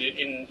still needed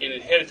in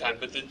ahead of time,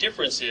 but the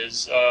difference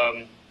is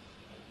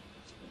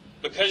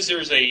because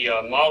there's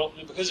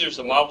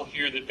a model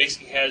here that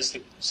basically has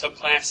the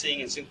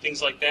subclassing and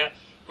things like that,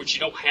 which you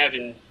don't have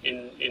in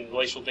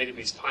relational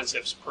database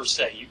concepts per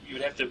se. You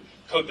would have to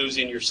code those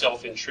in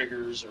yourself in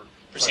triggers or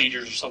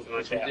procedures or something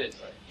like that. We did,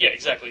 right? Yeah,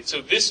 exactly.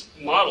 So this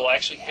model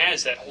actually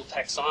has that whole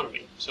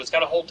taxonomy. So it's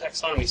got a whole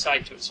taxonomy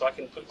side to it. So I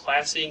can put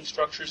classing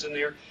structures in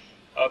there.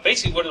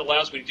 Basically what it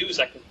allows me to do is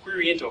I can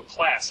query into a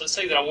class. Let's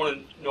say that I want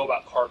to know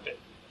about carpet.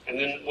 And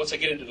then once I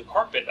get into the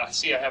carpet, I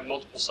see I have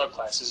multiple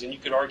subclasses. And you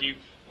could argue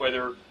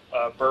whether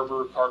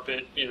Berber,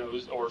 carpet,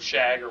 or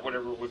shag or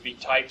whatever would be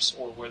types,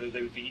 or whether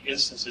they would be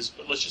instances.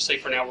 But let's just say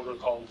for now we're going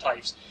to call them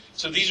types.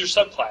 So these are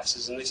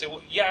subclasses, and they say,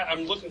 well, yeah,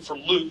 I'm looking for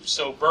loop,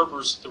 so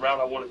Berber's the route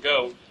I want to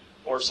go.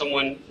 Or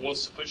someone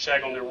wants to put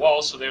shag on their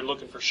wall, so they're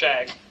looking for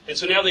shag. And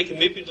so now they can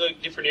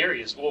manipulate different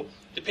areas. Well,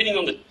 depending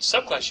on the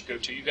subclass you go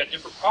to, you've got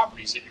different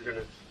properties that you're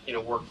going to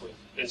work with.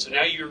 And so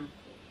now you're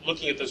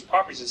looking at those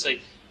properties and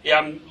say, yeah,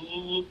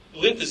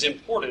 length is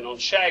important on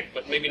shag,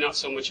 but maybe not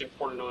so much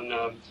important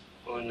on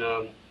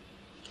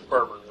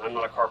Berber. I'm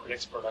not a carpet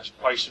expert.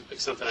 Probably should pick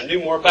something I knew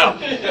more about.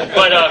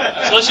 But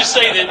so let's just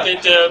say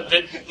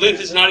that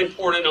length is not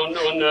important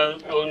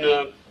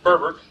on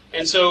Berber.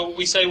 And so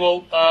we say,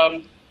 well,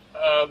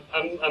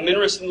 I'm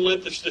interested in the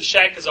length of the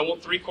shag because I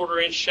want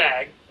 3/4 inch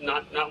shag,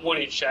 not 1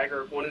 inch shag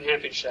or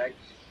 1.5 inch shag.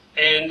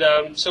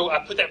 And so I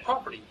put that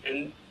property.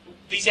 And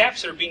these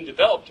apps that are being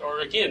developed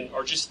are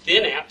just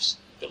thin apps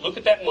that look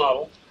at that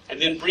model and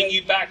then bring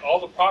you back all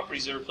the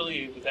properties that are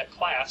affiliated with that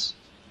class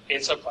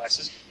and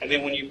subclasses. And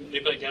then when you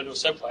manipulate down to a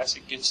subclass,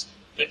 it gets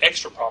the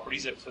extra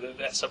properties for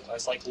that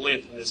subclass, like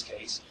length in this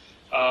case.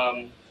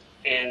 And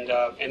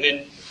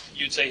then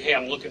you'd say, hey,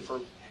 I'm looking for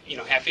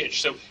 1/2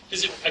 inch. So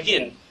does it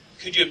again?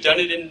 Could you have done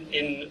it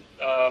in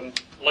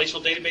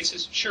relational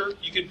databases? Sure,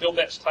 you could build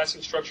that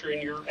classing structure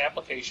in your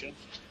application.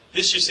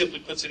 This just simply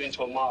puts it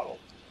into a model.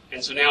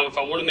 And so now if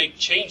I want to make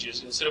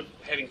changes, instead of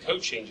having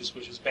code changes,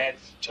 which is bad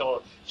to tell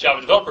a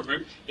Java developer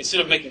group,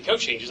 instead of making code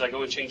changes, I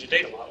go and change a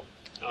data model.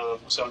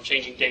 So I'm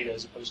changing data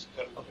as opposed to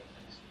code. Okay.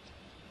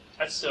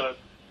 That's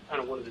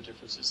kind of one of the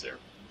differences there.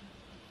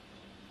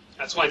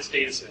 That's why it's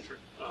data-centric.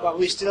 But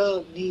we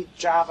still need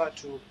Java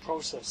to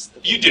process the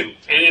data. You do.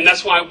 And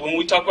that's why when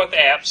we talk about the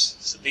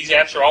apps, these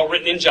apps are all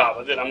written in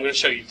Java that I'm going to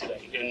show you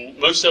today. And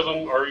most of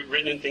them are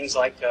written in things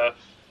like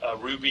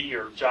Ruby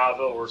or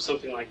Java or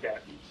something like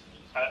that.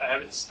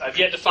 I've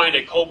yet to find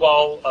a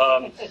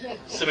COBOL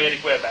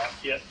semantic web app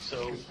yet,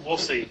 so we'll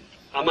see.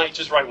 I might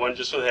just write one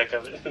just for the heck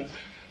of it.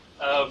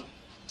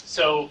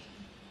 So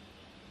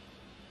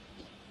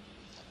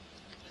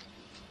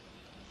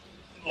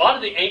a lot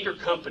of the anchor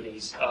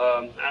companies,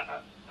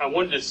 I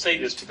wanted to say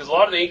this because a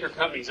lot of the anchor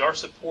companies are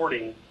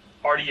supporting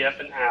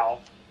RDF and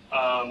OWL.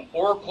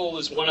 Oracle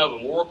is one of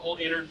them. Oracle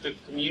entered the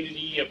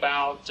community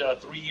about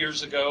 3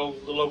 years ago,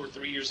 a little over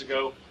 3 years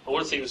ago. I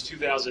want to say it was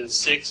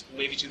 2006,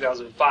 maybe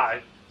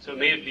 2005, so it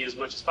may be as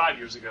much as 5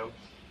 years ago.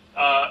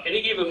 And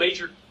it gave a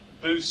major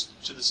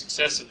boost to the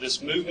success of this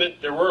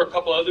movement. There were a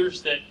couple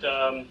others that,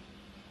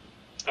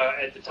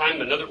 at the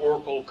time, another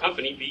Oracle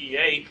company,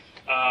 BEA,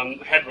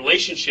 had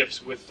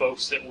relationships with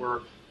folks that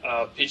were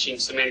pitching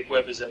Semantic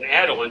Web as an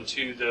add-on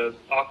to the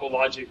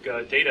Aqualogic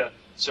data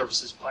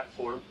services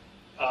platform.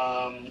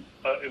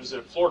 It was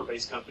a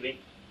Florida-based company.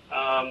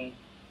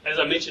 As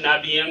I mentioned,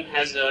 IBM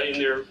has in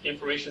their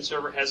information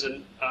server has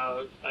a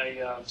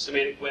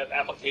Semantic Web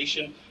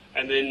application,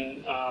 and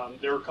then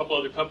there are a couple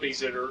other companies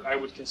that are I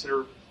would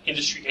consider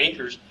industry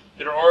anchors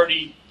that are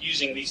already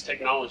using these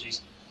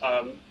technologies.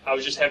 I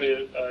was just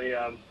having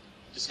a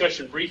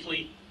discussion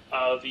briefly.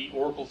 The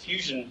Oracle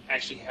Fusion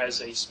actually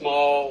has a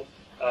small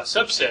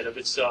subset of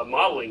its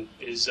modeling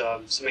is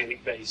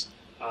semantic-based.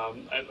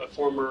 A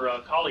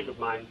former colleague of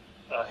mine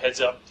heads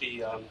up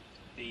the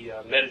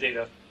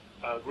metadata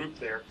group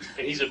there,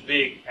 and he's a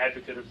big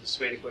advocate of the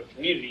Semantic Web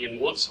community and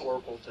wants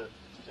Oracle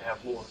to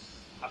have more.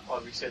 I've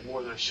probably said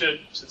more than I should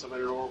since I'm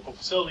in an Oracle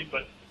facility,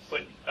 but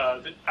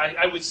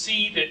I would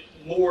see that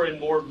more and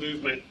more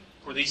movement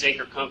for these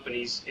anchor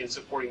companies in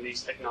supporting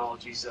these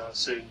technologies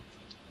soon.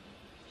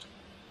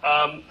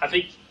 I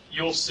think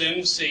you'll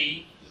soon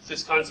see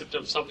this concept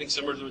of something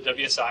similar to a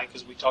WSI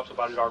because we talked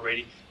about it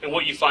already, and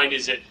what you find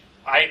is that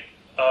I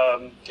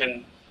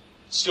can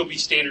still be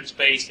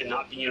standards-based and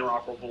not be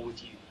interoperable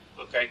with you.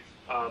 Okay,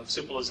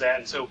 simple as that.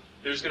 And so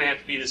there's going to have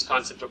to be this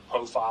concept of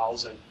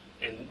profiles and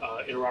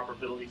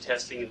interoperability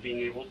testing and being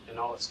able and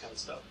all this kind of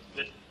stuff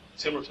that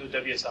similar to the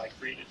WSI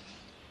created.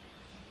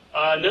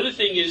 Another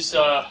thing is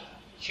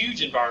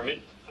huge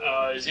environment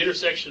is the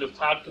intersection of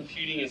cloud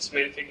computing and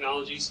semantic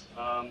technologies.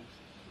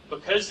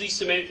 Because these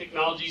semantic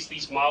technologies,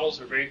 these models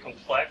are very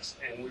complex,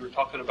 and we were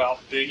talking about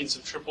billions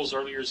of triples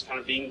earlier as kind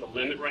of being the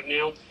limit right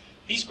now.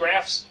 These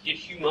graphs get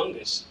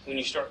humongous when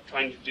you start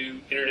trying to do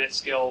internet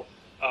scale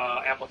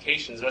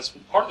applications. That's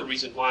part of the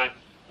reason why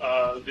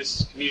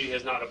this community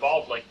has not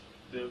evolved like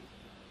the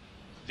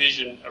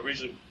vision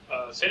originally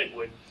said it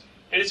would.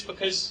 And it's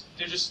because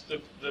they're just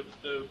the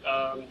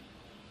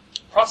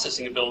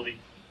processing ability.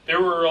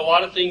 There were a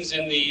lot of things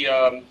in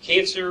the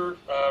cancer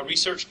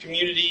research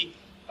community.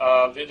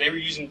 They were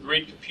using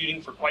grid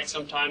computing for quite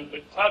some time,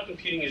 but cloud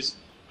computing is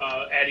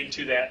adding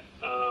to that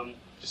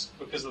just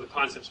because of the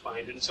concepts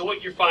behind it. And so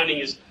what you're finding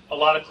is a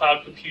lot of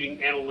cloud computing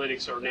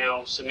analytics are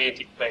now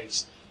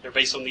semantic-based. They're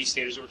based on these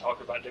standards that we're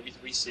talking about,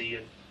 W3C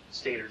and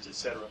standards,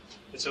 etc.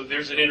 And so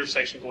there's an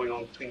intersection going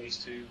on between these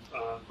two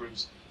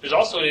groups. There's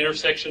also an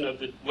intersection of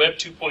the Web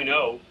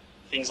 2.0,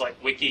 things like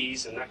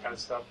wikis and that kind of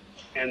stuff,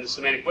 and the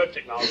semantic web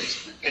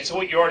technologies. And so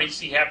what you already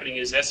see happening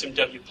is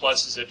SMW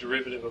Plus is a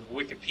derivative of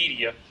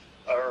Wikipedia,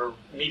 or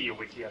Media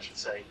Wiki, I should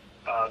say,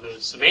 the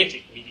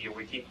semantic Media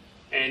Wiki,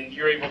 and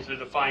you're able to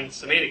define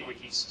semantic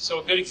wikis. So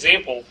a good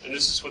example, and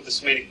this is what the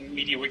semantic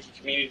Media Wiki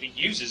community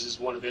uses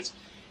as one of its,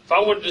 if I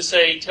wanted to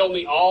say, tell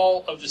me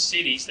all of the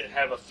cities that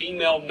have a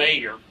female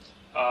mayor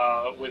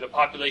with a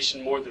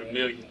population more than 1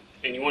 million,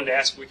 and you wanted to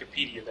ask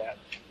Wikipedia that,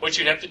 what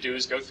you'd have to do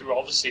is go through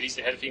all the cities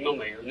that had a female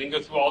mayor, and then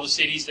go through all the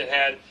cities that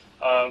had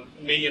 1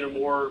 million or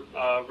more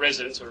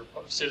residents or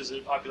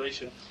citizen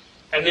population,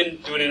 and then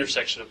do an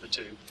intersection of the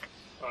two.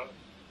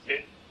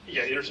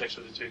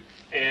 Intersection of the two.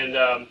 And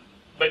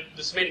But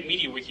the Semantic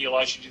Media Wiki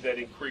allows you to do that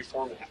in query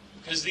format.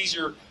 Because these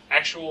are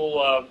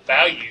actual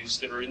values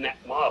that are in that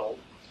model,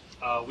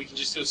 we can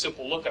just do a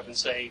simple lookup and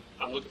say,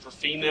 I'm looking for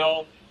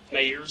female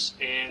mayors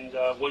and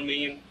 1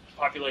 million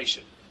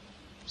population.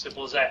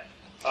 Simple as that.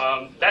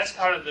 That's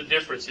kind of the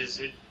difference, is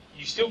that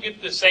you still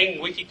get the same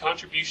wiki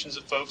contributions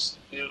of folks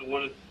that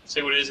want to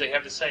say what it is they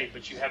have to say,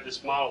 but you have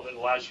this model that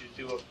allows you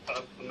to do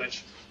a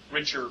much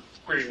richer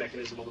query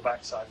mechanism on the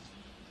backside.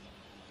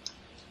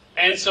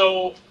 And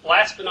so,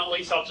 last but not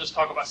least, I'll just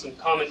talk about some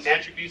common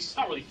attributes. It's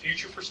not really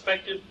future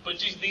perspective, but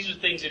these are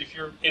things that if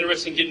you're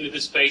interested in getting into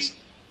this space,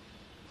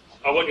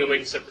 I wasn't going to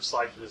make a separate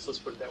slide for this, let's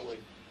put it that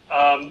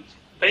way.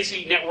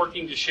 Basically,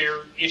 networking to share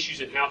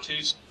issues and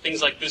how-tos.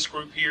 Things like this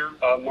group here,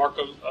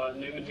 Marco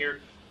Newman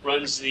here,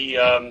 runs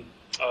the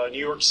New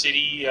York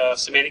City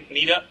Semantic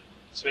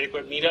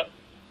Web Meetup.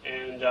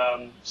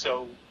 And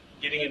so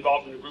getting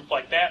involved in a group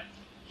like that.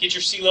 Get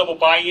your C-level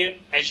buy-in.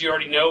 As you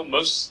already know,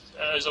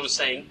 as I was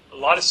saying, a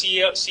lot of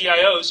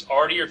CIOs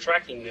already are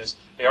tracking this.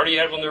 They already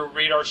have it on their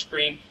radar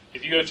screen.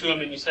 If you go to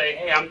them and you say,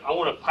 hey, I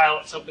want to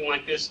pilot something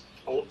like this,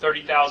 I want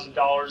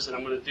 $30,000 and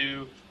I'm going to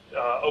do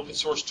open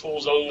source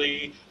tools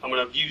only. I'm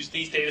going to use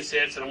these data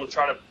sets, and I'm going to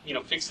try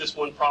to fix this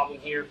one problem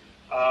here.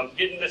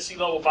 Getting the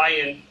C-level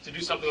buy-in to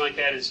do something like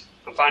that is,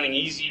 I'm finding,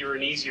 easier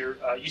and easier.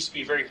 Used to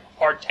be a very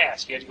hard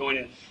task. You had to go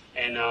in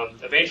and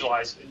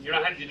evangelize, and you're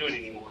not having to do it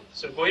anymore.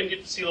 So go ahead and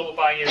get the C-level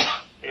buy-in,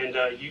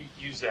 and you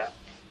use that.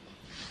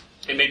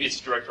 And maybe it's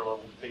director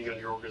level, depending on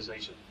your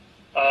organization.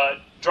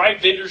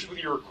 Drive vendors with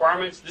your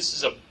requirements. This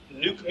is a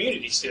new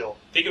community still.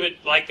 Think of it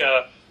like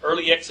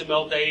early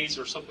XML days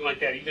or something like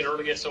that, even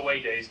early SOA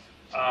days.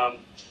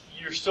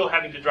 You're still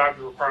having to drive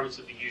the requirements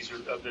of the user,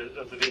 of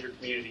the vendor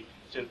community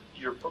to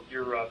your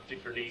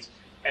particular needs.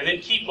 And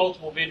then keep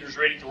multiple vendors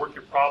ready to work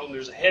your problem.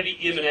 There's a heavy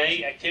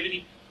M&A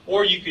activity,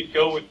 or you could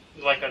go with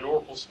like an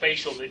Oracle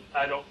Spatial that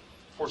I don't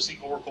foresee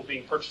Oracle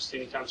being purchased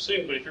anytime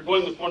soon. But if you're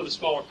going with one of the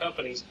smaller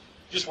companies,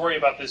 just worry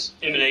about this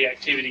M&A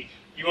activity.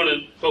 You want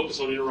to focus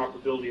on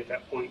interoperability at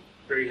that point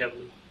very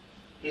heavily.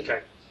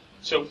 Okay,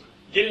 so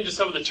get into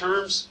some of the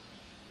terms,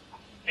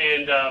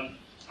 and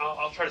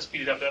I'll try to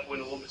speed it up. That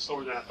went a little bit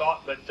slower than I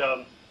thought. But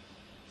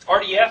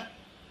RDF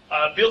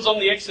builds on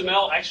the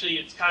XML. Actually,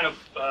 it's kind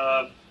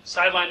of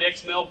sidelined to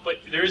XML, but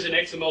there is an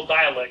XML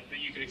dialect that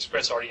you can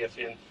express RDF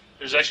in.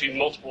 There's actually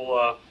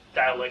multiple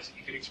dialects that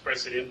you can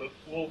express it in, but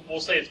we'll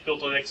say it's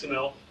built on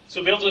XML.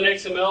 So built on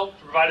XML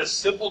to provide a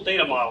simple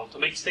data model to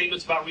make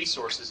statements about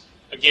resources.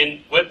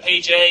 Again, web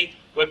page A,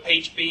 web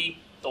page B,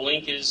 the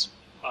link is,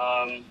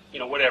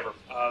 whatever.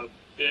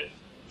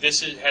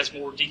 This has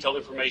more detailed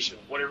information,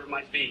 whatever it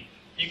might be.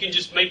 You can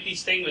just make these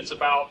statements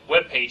about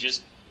web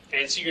pages,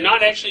 and so you're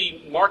not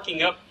actually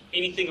marking up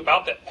anything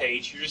about that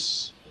page.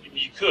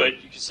 You could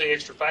say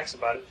extra facts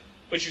about it,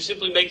 but you're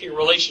simply making a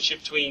relationship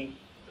between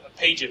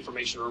page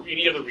information or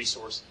any other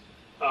resource.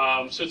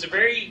 So it's a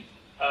very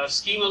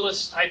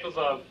schemaless type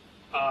of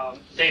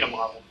data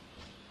model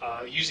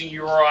using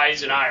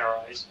URIs and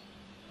IRIs.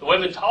 The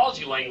web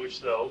ontology language,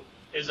 though,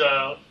 is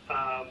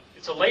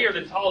it's a layered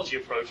ontology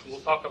approach, and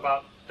we'll talk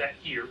about that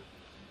here.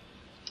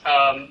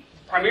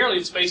 Primarily,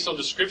 it's based on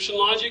description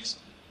logics,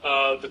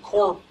 the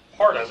core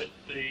part of it,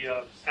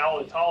 the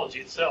OWL ontology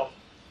itself.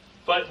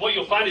 But what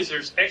you'll find is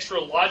there's extra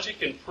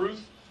logic and proof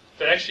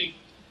that actually,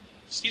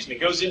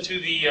 goes into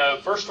the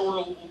first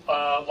order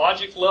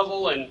logic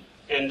level and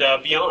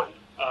beyond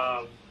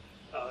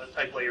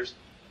type layers.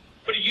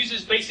 But it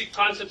uses basic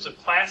concepts of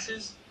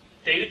classes,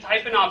 data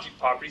type, and object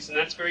properties, and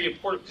that's very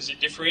important because it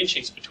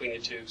differentiates between the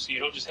two. So you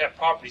don't just have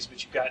properties,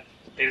 but you've got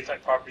data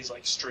type properties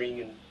like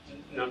string and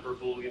number,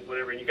 boolean,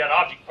 whatever, and you've got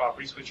object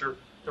properties, which are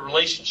the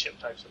relationship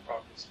types of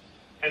properties.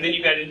 And then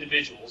you've got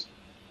individuals.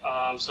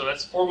 So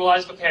that's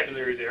formalized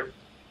vocabulary there.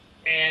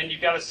 And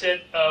you've got a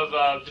set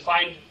of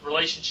defined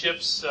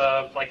relationships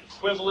like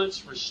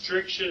equivalence,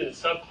 restriction, and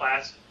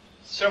subclass,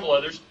 several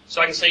others. So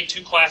I can say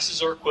two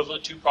classes are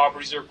equivalent, two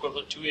properties are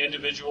equivalent, two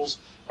individuals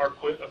are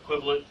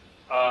equivalent.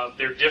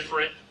 They're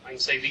different. I can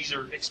say these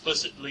are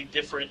explicitly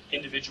different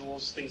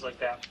individuals, things like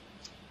that.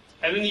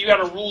 And then you've got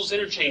a rules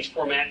interchange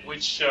format,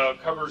 which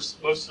covers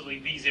mostly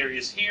these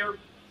areas here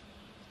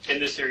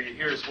and this area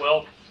here as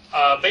well.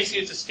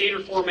 Basically, it's a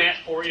standard format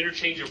for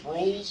interchange of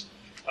rules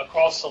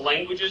across the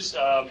languages.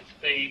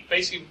 They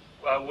basically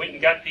went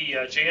and got the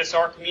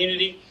JSR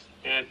community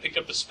and picked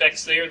up the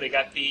specs there. They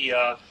got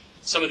the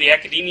some of the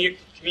academia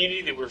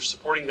community that were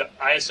supporting the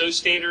ISO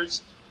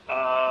standards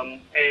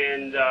and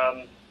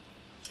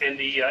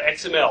the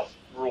XML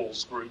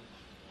rules group.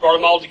 Brought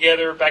them all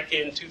together back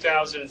in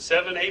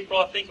 2007 April,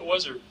 I think it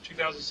was, or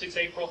 2006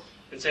 April,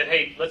 and said,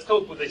 hey, let's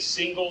come up with a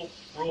single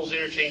rules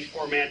interchange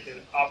format that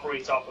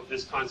operates off of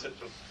this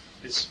concept of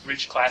this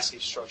rich classing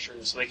structure.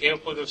 And so they came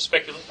up with a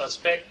spec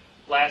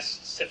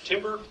last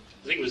September.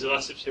 I think it was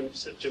last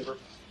September,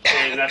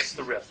 and that's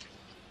the RIF.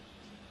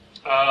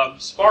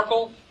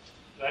 Sparkle,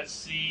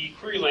 that's the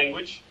query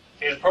language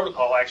and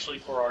protocol actually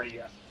for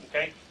RDF.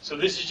 Okay, so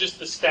this is just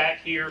the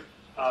stack here.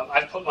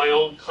 I've put my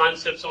own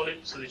concepts on it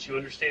so that you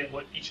understand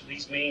what each of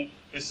these mean.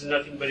 This is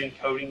nothing but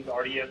encoding the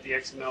RDF, the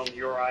XML, and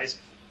the URIs.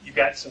 You've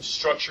got some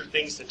structured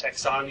things, the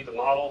taxonomy, the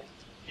model.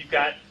 You've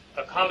got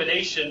a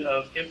combination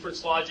of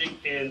inference logic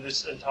and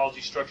this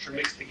ontology structure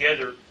mixed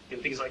together in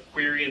things like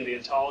query and the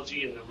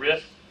ontology and the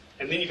riff.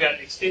 And then you've got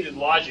extended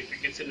logic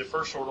that gets into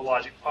first order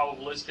logic,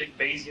 probabilistic,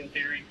 Bayesian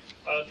theory,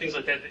 things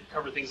like that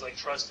cover things like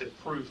trust and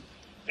proof.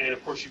 And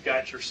of course you've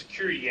got your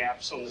security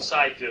apps on the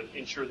side to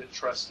ensure that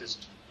trust is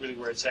really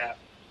where it's at.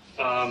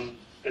 And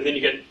then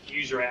you got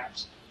user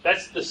apps.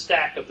 That's the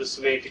stack of the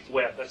semantic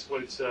web. That's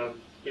what it's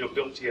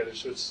built together.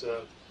 So it's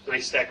a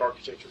nice stack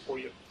architecture for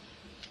you.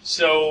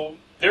 So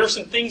there are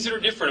some things that are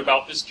different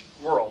about this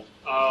world.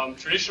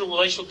 Traditional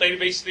relational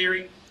database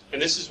theory, and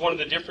this is one of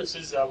the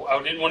differences.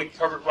 I didn't want to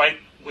cover it right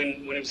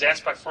when it was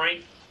asked by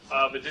Frank,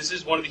 but this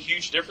is one of the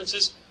huge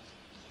differences.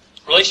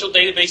 Relational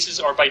databases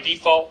are by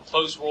default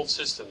closed world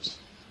systems.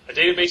 A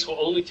database will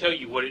only tell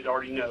you what it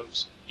already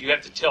knows. You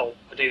have to tell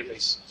a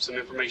database some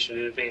information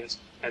in advance,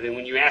 and then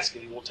when you ask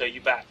it, it will tell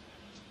you back.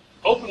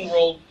 Open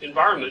world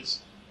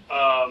environments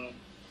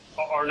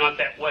are not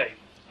that way.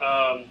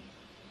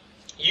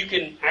 You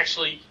can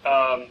actually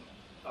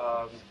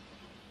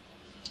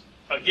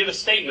give a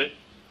statement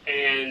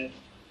and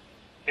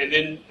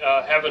then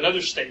have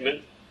another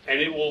statement, and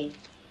it will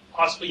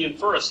possibly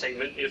infer a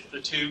statement if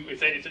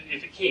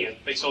it can,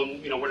 based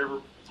on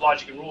whatever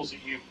logic and rules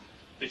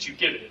that you've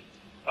given it.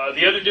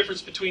 The other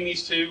difference between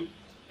these two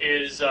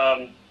is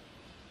that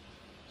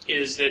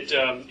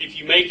if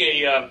you make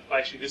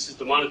actually this is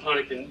the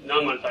monotonic and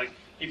non-monotonic.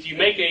 If you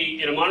make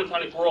in a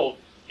monotonic world,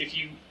 if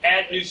you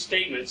add new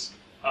statements,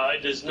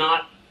 it does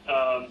not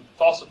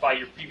falsify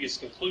your previous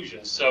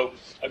conclusions. So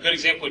a good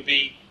example would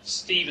be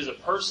Steve is a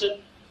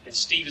person and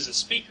Steve is a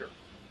speaker.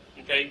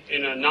 Okay,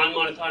 in a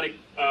non-monotonic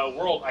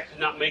world, I could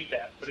not make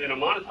that, but in a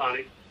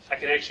monotonic, I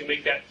can actually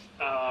make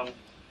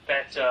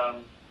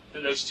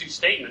those two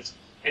statements.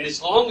 And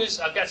as long as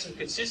I've got some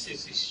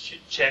consistency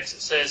checks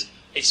that says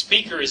a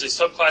speaker is a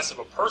subclass of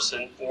a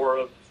person or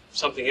of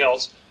something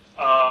else,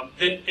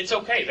 then it's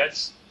okay.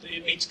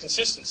 It meets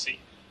consistency.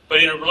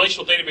 But in a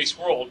relational database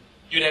world,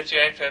 you'd have to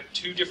have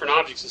two different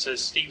objects that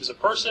says Steve is a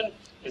person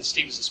and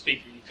Steve is a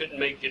speaker. You couldn't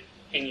make it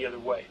any other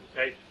way.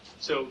 Okay,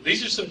 so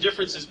these are some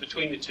differences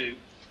between the two.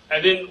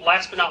 And then,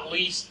 last but not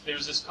least,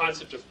 there's this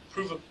concept of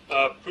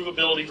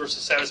provability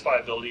versus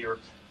satisfiability, or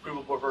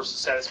provable versus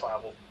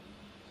satisfiable.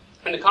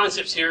 And the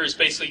concepts here is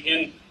basically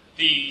in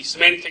the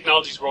semantic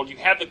technologies world, you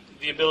have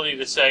the ability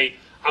to say,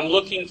 I'm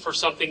looking for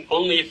something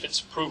only if it's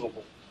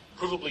provable,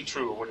 provably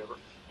true or whatever.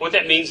 What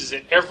that means is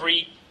that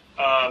every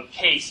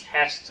case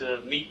has to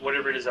meet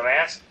whatever it is I've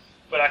asked,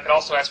 but I could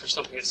also ask for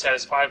something that's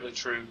satisfiably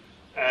true,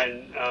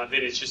 and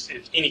then it's just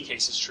if any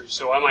case is true.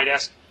 So I might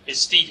ask,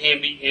 is Steve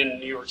Hamby in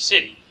New York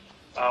City?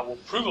 Well,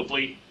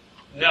 provably,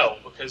 no,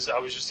 because I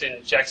was just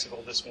in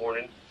Jacksonville this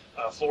morning,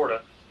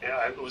 Florida, and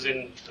I was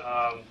in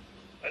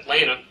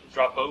Atlanta,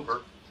 drop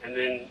over, and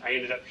then I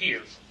ended up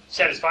here.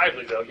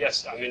 Satisfiably, though,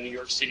 yes, I'm in New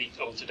York City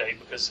today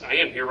because I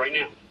am here right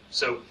now.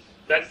 So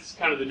that's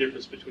kind of the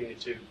difference between the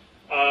two.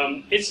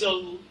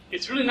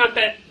 It's really not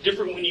that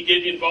different when you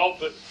get involved,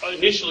 but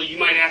initially you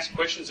might ask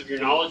questions of your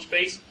knowledge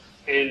base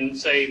and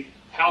say,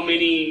 how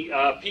many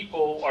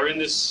people are in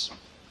this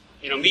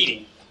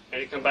meeting?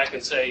 And it come back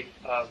and say,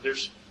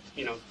 there's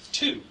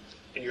 2.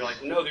 And you're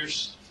like, no,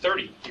 there's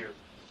 30 here.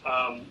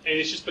 And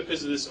it's just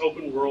because of this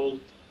open world,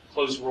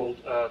 closed world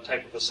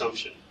type of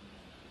assumption.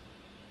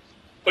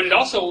 But it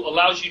also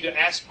allows you to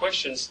ask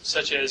questions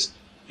such as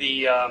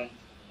the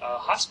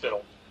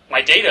hospital.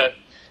 My data,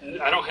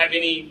 I don't have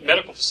any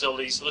medical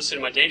facilities listed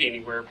in my data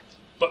anywhere,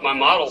 but my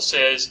model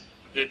says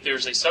that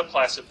there's a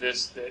subclass of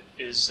this that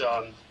is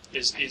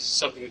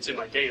something that's in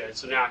my data. And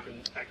so now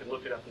I can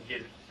look it up and get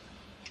it.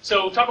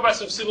 So talk about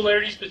some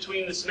similarities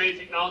between the semantic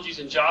technologies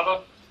and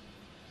Java.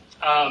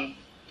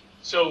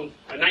 So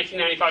a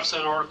 1995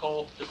 Sun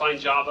article defined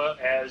Java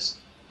as,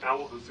 I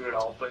won't go through it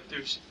all, but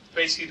there's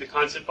basically the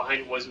concept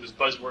behind it was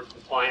buzzword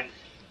compliant.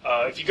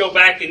 If you go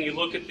back and you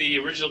look at the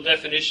original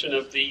definition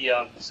of the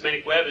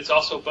semantic web, it's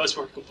also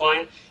buzzword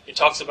compliant. It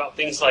talks about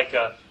things like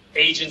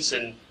agents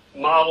and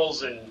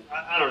models and,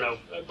 I don't know,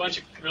 a bunch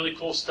of really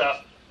cool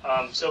stuff.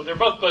 So they're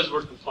both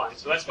buzzword compliant.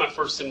 So that's my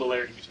first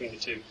similarity between the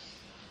two.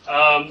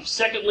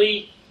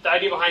 Secondly, the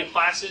idea behind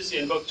classes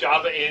in both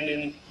Java and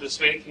in the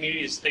semantic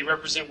community is they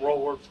represent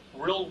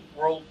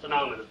real-world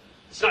phenomena.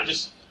 It's not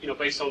just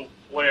based on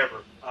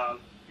whatever.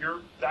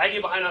 The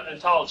idea behind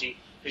ontology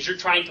is you're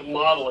trying to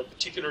model a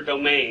particular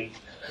domain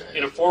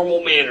in a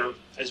formal manner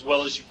as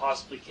well as you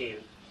possibly can.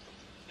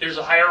 There's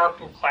a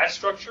hierarchical class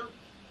structure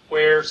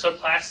where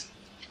subclasses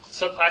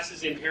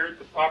inherit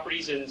the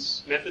properties and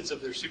methods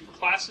of their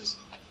superclasses.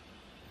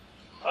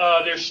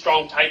 There's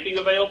strong typing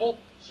available.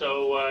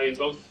 So in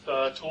both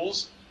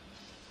tools.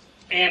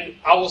 And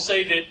I will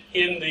say that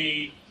in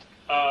the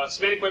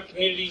semantic web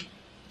community,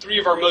 3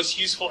 of our most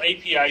useful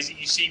APIs that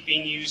you see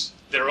being used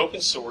that are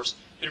open source,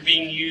 that are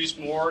being used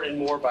more and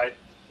more by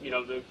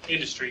the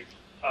industry,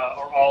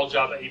 are all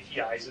Java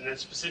APIs. And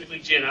that's specifically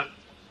Jenna.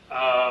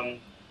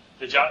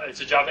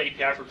 It's a Java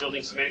API for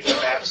building semantic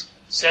web apps.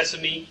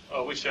 Sesame,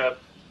 which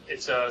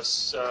it's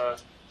a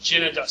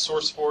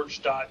Jena.sourceforge.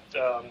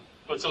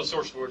 It's on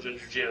SourceForge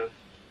under Jena.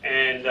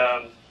 And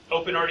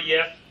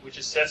OpenRDF, which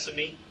is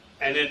Sesame,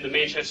 and then the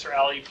Manchester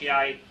Owl API,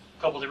 a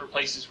couple different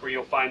places where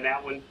you'll find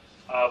that one.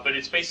 But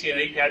it's basically an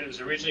API that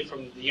was originally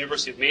from the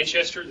University of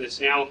Manchester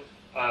that's now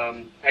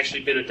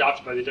actually been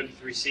adopted by the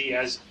W3C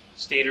as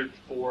standard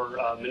for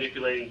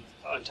manipulating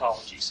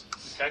ontologies.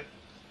 Okay.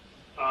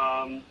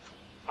 I'm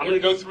going to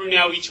go through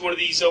now each one of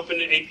these open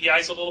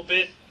APIs a little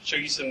bit, show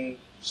you some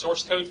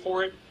source code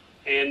for it,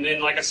 and then,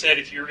 like I said,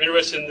 if you're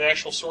interested in the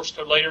actual source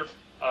code later,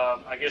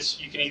 I guess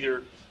you can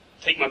either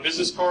take my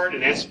business card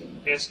and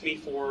ask me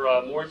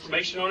for more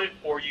information on it,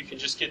 or you can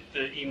just get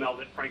the email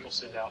that Frank will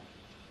send out.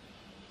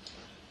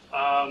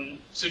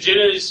 So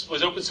Jena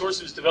was open source.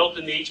 It was developed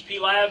in the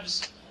HP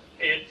labs.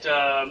 It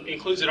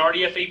includes an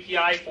RDF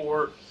API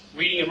for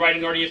reading and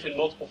writing RDF in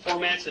multiple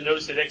formats, and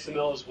notice that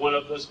XML is one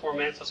of those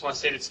formats. That's why I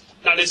said it's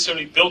not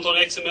necessarily built on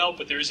XML,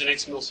 but there is an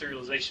XML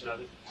serialization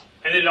of it.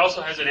 And then it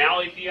also has an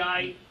OWL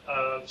API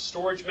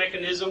storage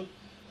mechanism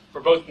for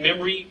both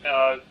memory.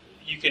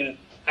 You can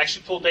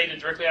actually pull data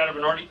directly out of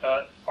an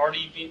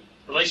RDB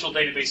relational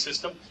database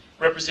system,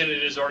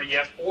 represented as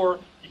RDF, or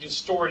you can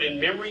store it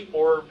in memory,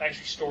 or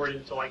actually store it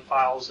into like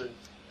files and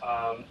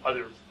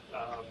other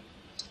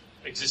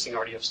existing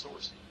RDF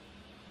stores.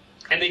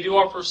 And they do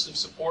offer some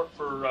support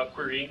for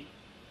querying.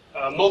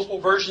 Multiple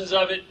versions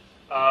of it.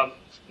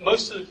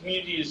 Most of the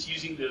community is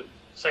using the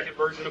second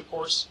version, of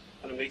course,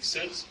 and it makes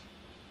sense.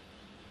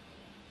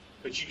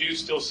 But you do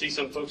still see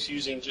some folks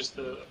using just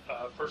the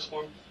first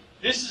form.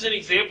 This is an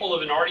example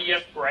of an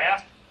RDF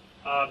graph.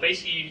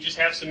 Basically, you just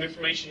have some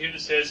information here that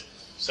says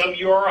some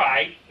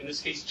URI, in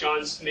this case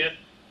John Smith,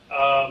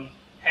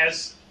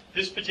 has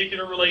this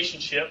particular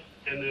relationship,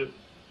 and the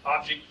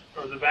object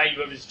or the value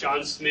of it is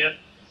John Smith,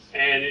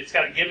 and it's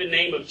got a given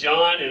name of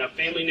John and a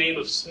family name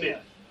of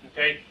Smith.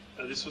 Okay,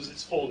 this was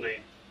its full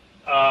name.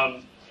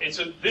 And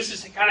so this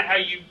is kind of how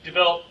you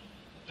develop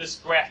this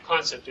graph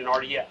concept in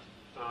RDF.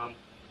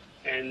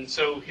 And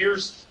so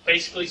here's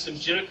basically some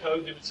Jena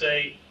code that would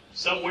say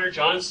somewhere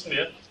John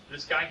Smith,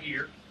 this guy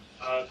here,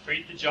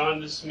 create the John,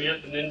 the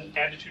Smith, and then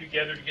add the two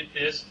together to get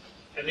this.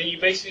 And then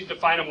you basically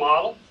define a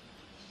model,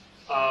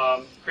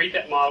 create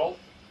that model,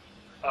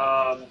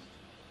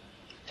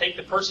 take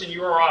the person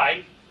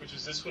URI, which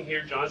is this one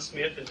here, John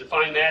Smith, and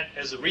define that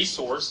as a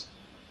resource.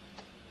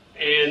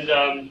 And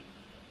I'm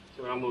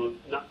going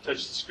to not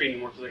touch the screen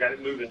anymore because I got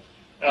it moving.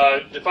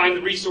 Define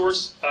the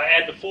resource,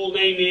 add the full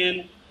name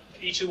in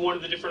each of one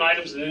of the different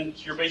items, and then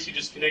you're basically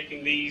just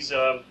connecting these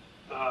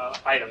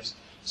items.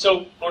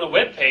 So on a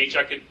web page,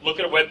 I could look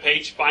at a web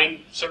page, find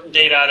certain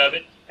data out of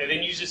it, and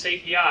then use this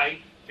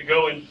API to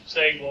go and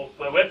say, well,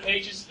 my web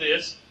page is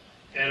this,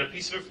 and a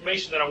piece of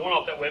information that I want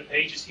off that web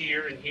page is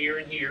here and here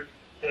and here,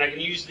 and I can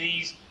use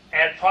these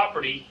add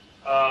property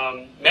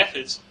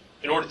methods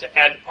in order to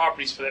add the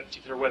properties for that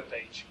particular web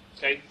page.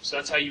 Okay, so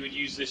that's how you would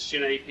use this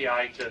Jena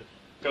API to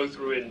go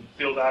through and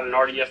build out an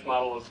RDF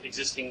model of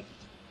existing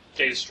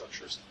data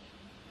structures.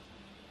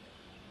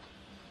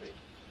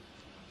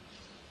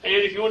 And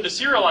if you wanted to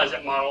serialize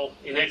that model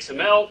in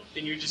XML,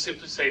 then you just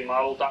simply say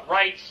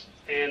model.write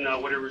and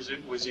whatever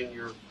was in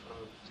your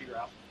figure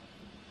out.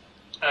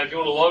 If you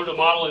want to load a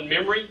model in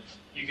memory,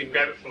 you can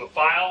grab it from a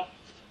file.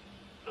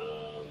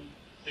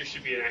 There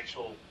should be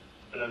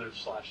another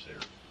slash there.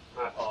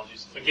 My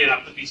apologies. Again,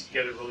 I put these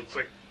together really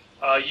quick.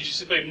 You just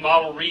simply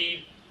model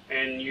read,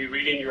 and you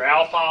read in your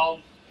OWL file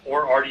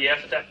or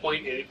RDF at that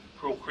point, and it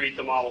will create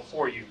the model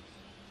for you.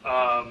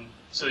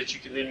 So that you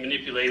can then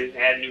manipulate it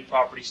and add new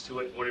properties to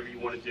it, whatever you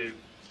want to do.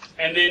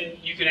 And then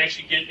you can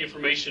actually get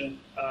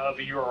information of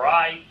a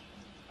URI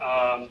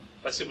by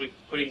simply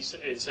putting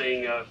and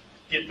saying,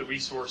 get the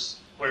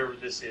resource, whatever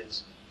this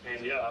is,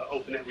 and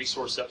open that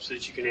resource up so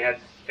that you can add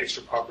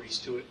extra properties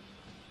to it.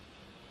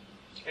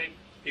 Okay.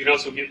 You can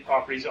also get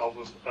properties off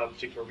of a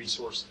particular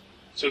resource.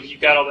 So if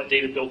you've got all that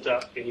data built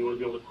up and you want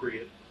to be able to query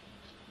it,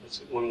 that's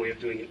one way of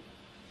doing it.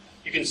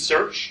 You can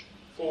search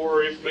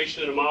for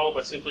information in a model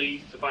by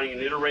simply defining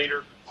an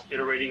iterator,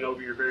 iterating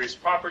over your various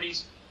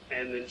properties,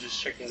 and then just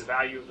checking the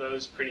value of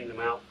those, printing them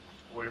out,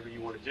 whatever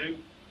you want to do.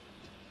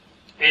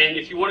 And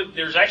if you want,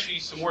 there's actually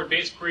some more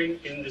advanced querying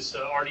in this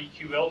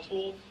RDQL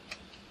tool.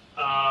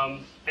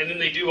 And then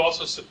they do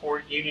also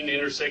support union,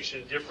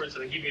 intersection, and difference.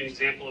 And I'll give you an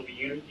example of a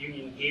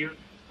union here,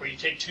 where you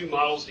take two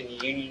models and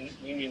you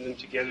union them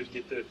together to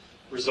get the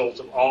result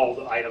of all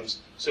the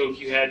items. So if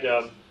you had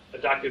a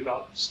document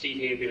about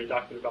Steve Hamby and a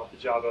document about the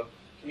Java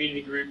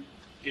community group,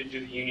 you do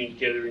the union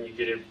together and you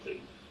get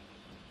everything.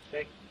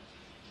 Okay.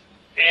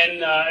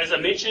 And as I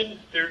mentioned,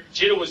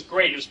 Jena was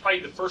great. It was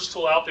probably the first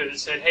tool out there that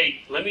said,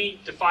 hey, let me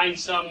define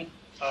some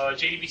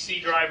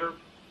JDBC driver.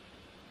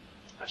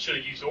 I should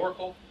have used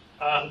Oracle,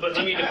 but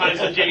let me define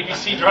some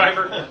JDBC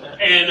driver.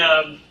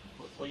 And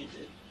Well, you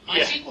did.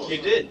 yeah, MySQL.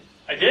 You did.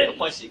 I did.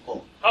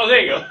 MySQL. Oh, there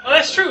you go. Oh,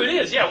 that's true. It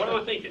is. Yeah. What am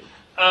I thinking?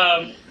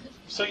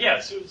 So yeah,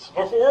 so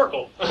or for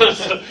Oracle.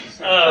 So,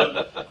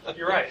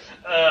 you're right.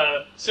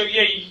 So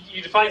yeah,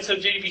 you define some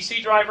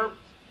JDBC driver,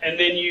 and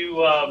then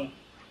you, and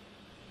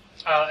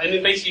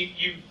then basically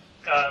you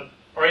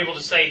are able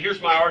to say, here's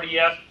my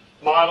RDF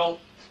model,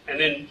 and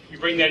then you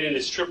bring that in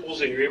as triples,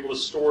 and you're able to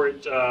store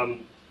it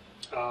in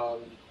a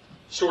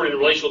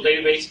relational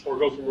database, or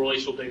go from a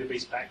relational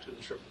database back to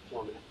the triple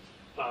format.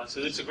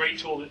 So it's a great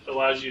tool that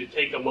allows you to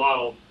take a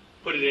model,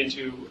 put it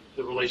into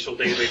the relational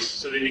database,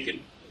 so that it can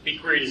be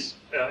queried as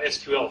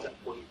SQL at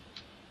that point.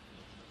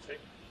 Okay.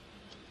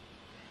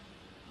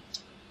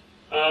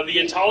 The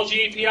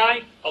ontology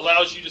API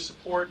allows you to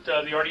support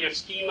the RDF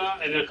schema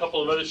and then a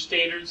couple of other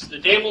standards. The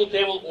DAML,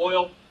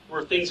 OIL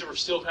were things that were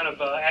still kind of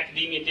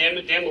academia.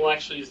 DAML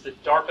actually is the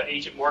DARPA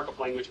Agent Markup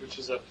Language, which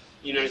is a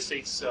United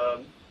States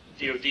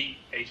DoD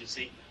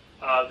agency.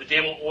 The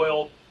DAML,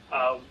 OIL,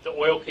 the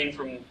OIL came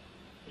from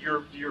the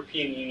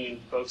European Union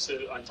folks,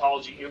 the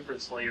ontology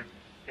inference layer,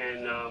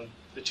 and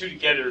the two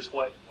together is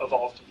what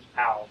evolved to be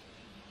OWL.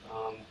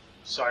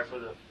 Sorry for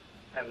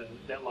having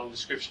that long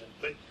description,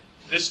 but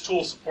this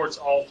tool supports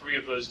all three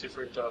of those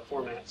different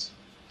formats.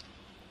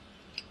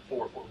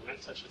 Four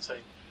formats, I should say.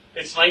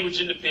 It's language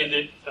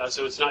independent,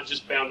 so it's not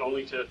just bound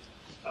only to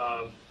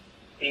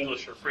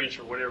English or French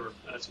or whatever.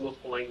 It's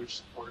multiple language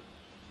support.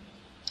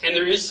 And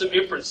there is some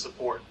inference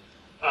support.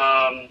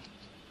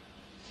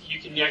 You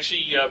can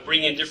actually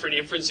bring in different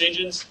inference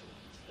engines.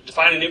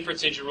 Define an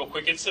inference engine real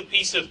quick. It's a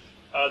piece of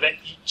that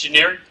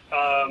generic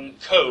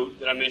code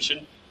that I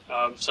mentioned,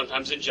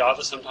 sometimes in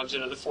Java, sometimes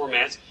in other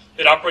formats,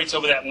 that operates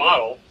over that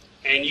model,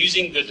 and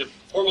using the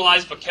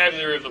formalized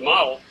vocabulary of the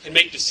model can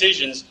make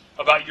decisions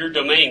about your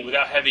domain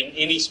without having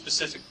any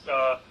specific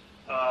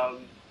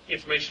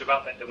information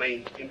about that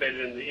domain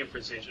embedded in the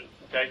inference engine,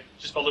 okay?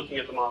 Just by looking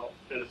at the model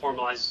and the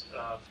formalized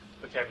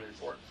vocabulary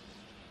for it.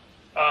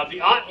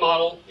 The ONT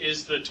model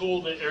is the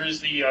tool that, or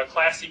is the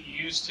class that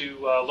you use to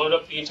load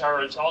up the entire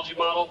ontology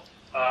model.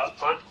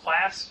 ONT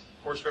class,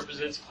 of course,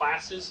 represents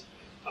classes,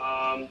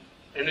 and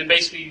then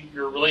basically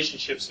your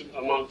relationships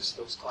amongst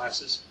those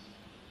classes.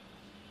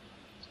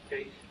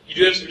 Okay. You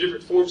do have some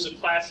different forms of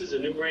classes,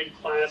 enumerated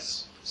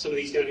class, some of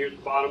these down here at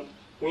the bottom.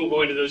 We won't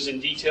go into those in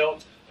detail.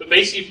 But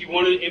basically, if you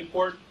want to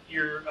import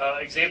your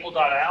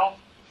example.owl,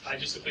 I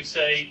just simply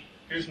say,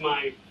 here's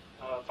my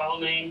file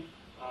name.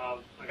 I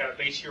got a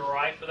base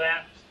URI for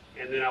that,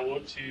 and then I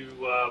want to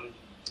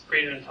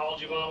create an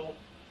ontology model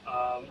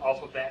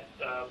off of that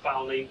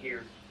file name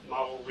here,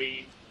 model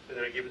read, and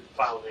then I give it the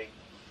file name.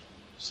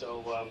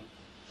 So,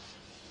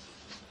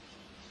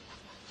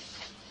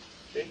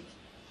 okay.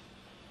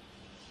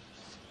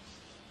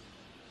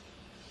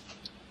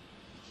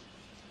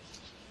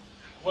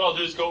 What I'll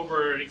do is go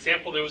over an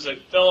example. There was a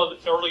fellow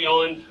early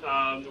on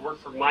that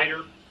worked for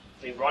MITRE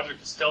named Roger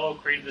Costello,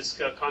 created this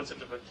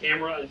concept of a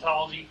camera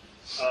ontology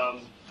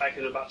back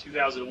in about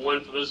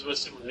 2001. For those of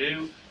us that were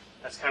new,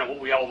 that's kind of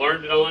what we all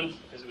learned it on,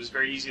 because it was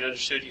very easy to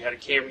understand. You had a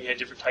camera, you had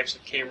different types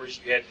of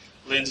cameras, you had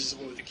lenses that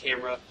went with the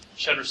camera,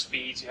 shutter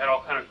speeds, you had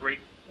all kind of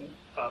great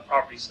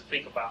properties to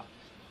think about.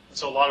 And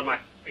so a lot of my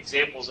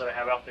examples that I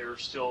have out there are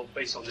still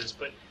based on this.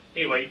 But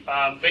anyway,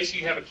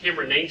 basically you have a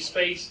camera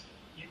namespace.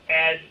 You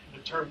add the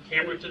term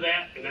camera to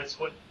that, and that's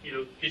what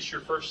gets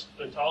your first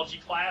ontology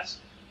class.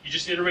 You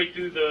just iterate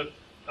through the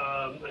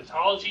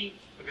ontology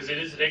because it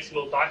is an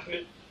XML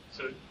document,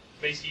 so it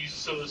basically uses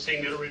some of the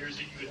same iterators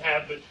that you would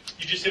have. But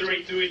you just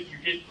iterate through it. You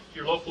get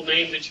your local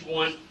name that you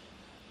want,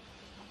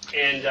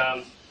 and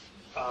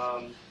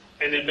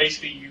then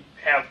basically you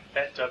have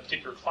that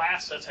particular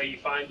class. That's how you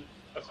find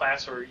a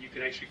class, or you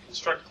can actually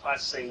construct a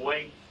class the same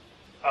way.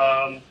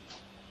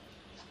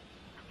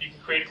 You can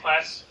create a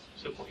class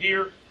simple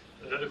here.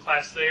 Another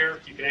class there.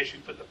 You can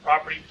actually put the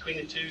property between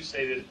the two,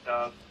 say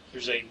that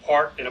there's a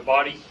part and a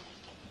body.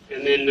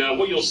 And then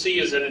what you'll see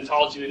is an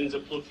ontology that ends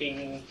up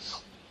looking,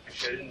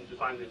 actually I didn't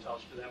define the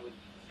ontology for that one,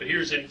 but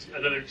here's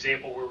another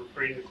example where we're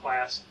creating the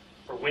class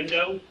for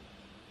window,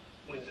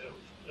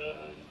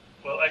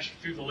 well actually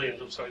through the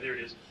lens, I'm sorry, there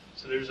it is.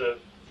 So there's a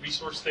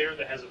resource there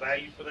that has a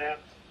value for that.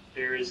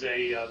 There is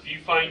a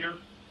viewfinder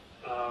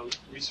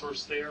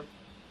resource there.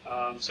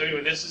 So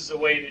anyway, this is the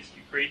way that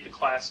you create the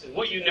class. And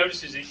what you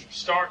notice is that you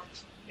start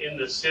in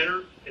the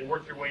center and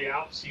work your way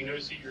out. So you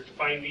notice that you're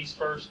defining these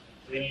first,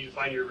 and then you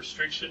define your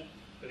restriction,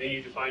 and then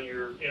you define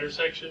your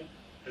intersection,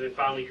 and then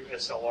finally your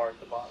SLR at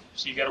the bottom.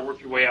 So you got to work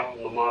your way out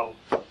on the model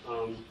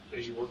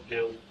as you work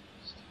down.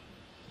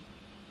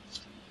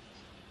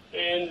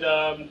 And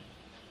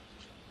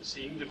let's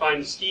see, you can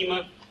define the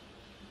schema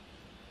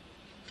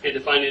and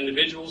define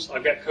individuals.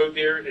 I've got code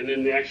there, and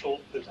then the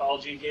actual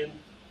ontology again.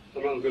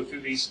 I'm not going to go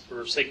through these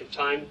for sake of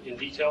time in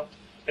detail.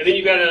 And then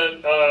you've got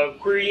a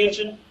query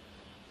engine.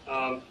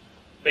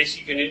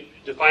 Basically, you can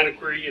define a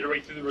query,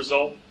 iterate through the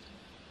result.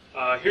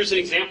 Here's an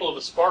example of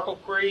a Sparkle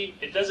query.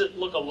 It doesn't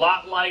look a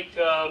lot like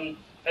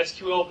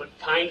SQL, but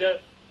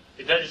kinda.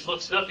 It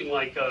looks nothing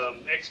like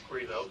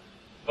XQuery though.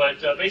 But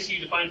basically,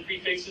 you define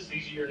prefixes.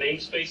 These are your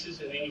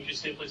namespaces, and then you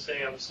just simply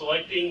say, I'm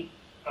selecting,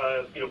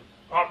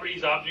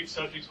 properties, objects,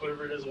 subjects,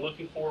 whatever it is I'm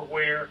looking for,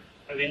 where,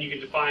 and then you can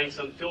define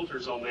some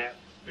filters on that.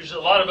 There's a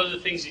lot of other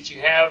things that you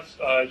have.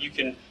 You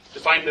can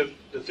define the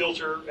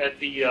filter at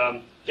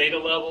the data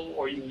level,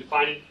 or you can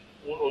define it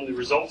on the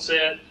result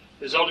set.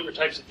 There's all different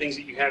types of things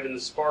that you have in the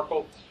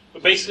Sparkle.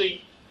 But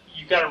basically,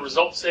 you've got a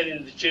result set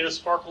in the Jena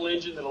Sparkle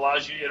engine that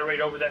allows you to iterate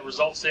over that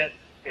result set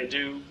and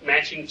do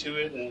matching to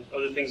it and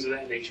other things of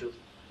that nature.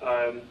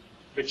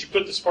 But you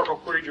put the Sparkle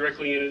query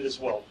directly in it as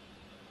well.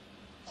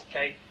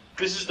 Okay,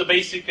 this is the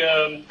basic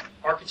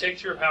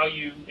architecture of how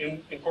you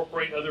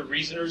incorporate other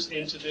reasoners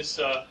into this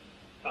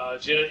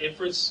Jena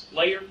inference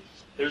layer.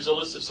 There's a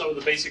list of some of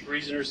the basic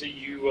reasoners that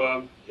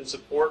you can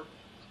support.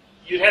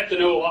 You'd have to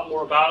know a lot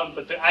more about them,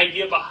 but the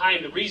idea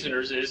behind the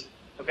reasoners is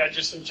I've got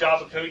just some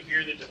Java code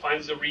here that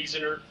defines the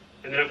reasoner,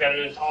 and then I've got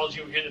an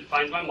ontology over here that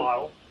defines my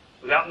model.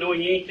 Without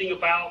knowing anything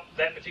about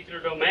that particular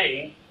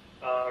domain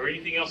or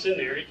anything else in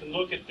there, you can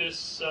look at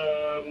this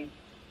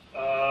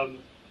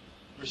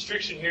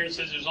restriction here and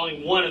says there's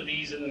only one of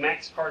these in the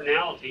max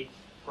cardinality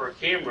for a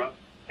camera,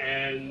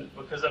 and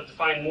because I've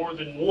defined more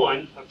than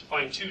one, I've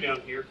defined two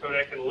down here,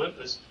 Kodak and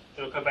Olympus,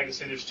 it'll come back and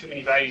say there's too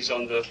many values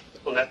on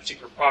that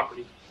particular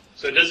property.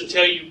 So it doesn't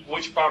tell you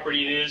which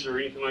property it is or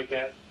anything like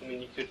that. I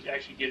mean, you could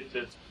actually get it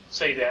to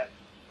say that,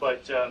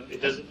 but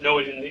it doesn't know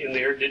it in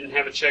there. It didn't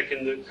have a check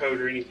in the code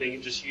or anything.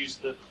 It just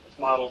used the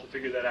model to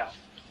figure that out.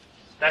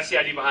 That's the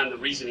idea behind the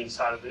reasoning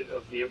side of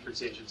the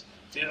inference engines.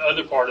 The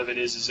other part of it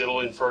is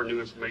it'll infer new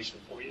information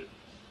for you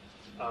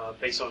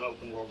based on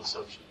open world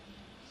assumption.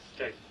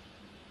 Okay.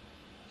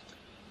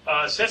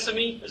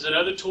 Sesame is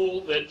another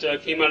tool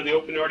that came out of the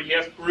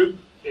OpenRDF group,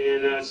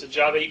 and it's a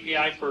Java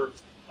API for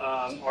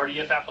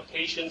RDF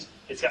applications.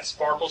 It's got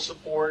Sparkle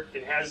support.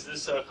 It has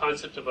this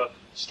concept of a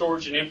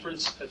storage and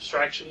inference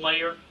abstraction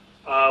layer,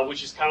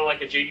 which is kind of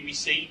like a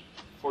JDBC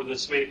for the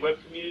semantic web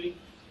community.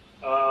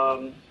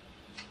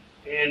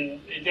 And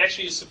it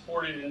actually is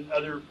supported in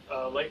other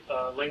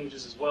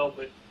languages as well,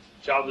 but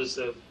Java is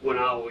the one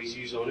I always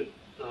use on it.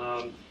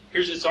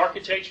 Here's its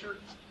architecture.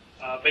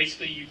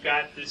 Basically, you've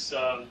got this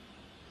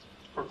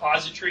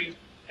repository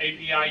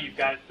API, you've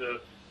got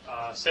the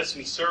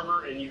Sesame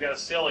server, and you've got a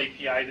cell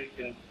API that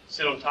can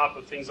sit on top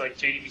of things like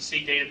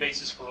JDBC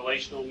databases for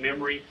relational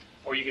memory,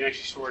 or you can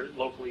actually store it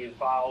locally in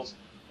files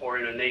or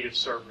in a native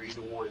server,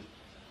 either one.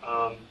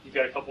 You've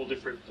got a couple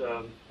different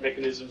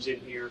mechanisms in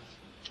here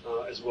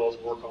as well as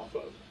work off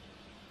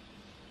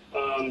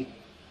of.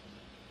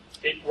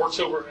 It works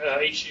over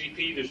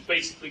HTTP. There's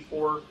basically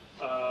 4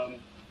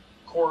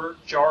 core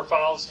jar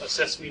files, a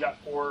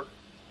sesame.core,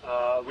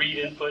 read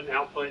input and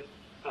output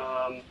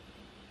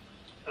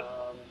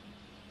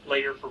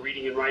layer for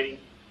reading and writing,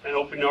 an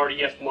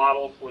OpenRDF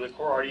model for the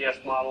core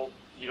RDF model.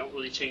 You don't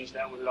really change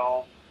that one at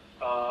all.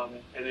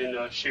 And then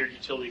shared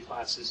utility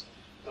classes.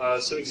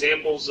 Some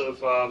examples of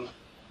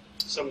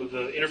some of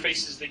the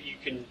interfaces that you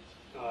can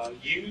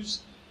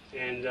use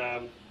and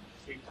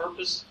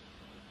repurpose.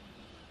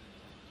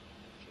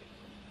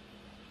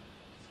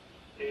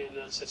 Okay.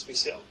 And Sesame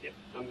Cell. Yep,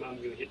 I'm going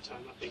to hit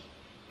time, I think.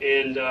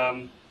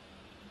 And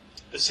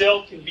the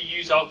cell can be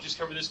used, I'll just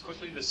cover this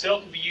quickly. The cell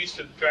can be used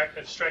to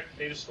abstract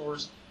data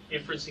stores,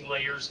 inferencing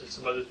layers, and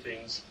some other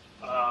things.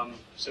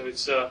 So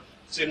it's a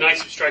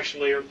nice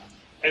abstraction layer.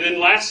 And then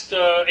last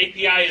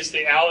API is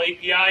the OWL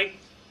API.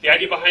 The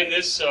idea behind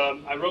this,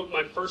 I wrote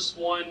my first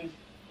one,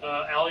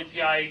 OWL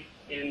API,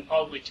 in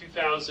probably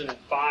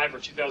 2005 or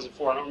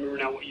 2004. I don't remember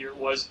now what year it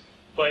was.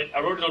 But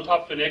I wrote it on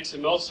top of an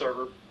XML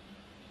server.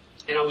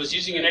 And I was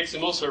using an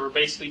XML server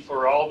basically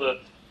for all the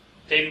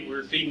data we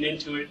were feeding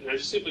into it. And I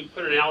just simply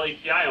put an OWL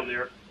API on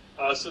there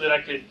so that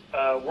I could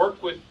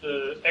work with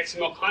the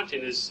XML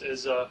content as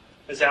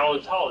OWL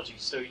ontologies.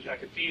 So I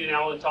could feed in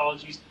OWL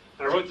ontologies.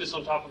 And I wrote this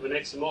on top of an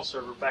XML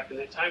server back in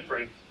that time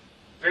frame.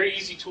 Very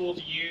easy tool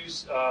to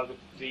use.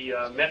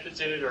 The methods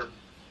in it are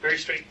very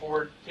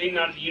straightforward. Came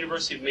out of the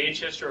University of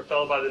Manchester, a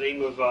fellow by the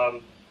name of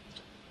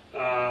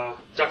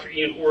Dr.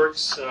 Ian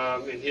Horrocks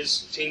and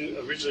his team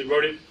originally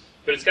wrote it.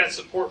 But it's got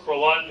support for a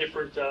lot of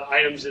different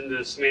items in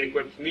the semantic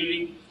web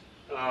community,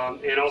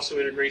 and also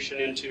integration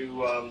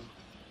into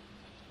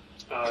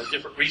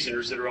different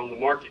reasoners that are on the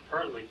market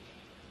currently.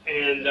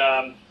 And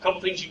a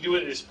couple things you can do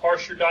with it is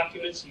parse your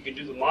documents. You can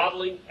do the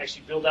modeling,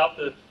 actually build out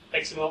the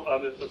XML,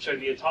 the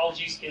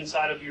ontologies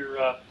inside of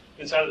your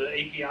inside of the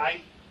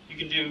API. You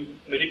can do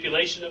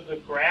manipulation of the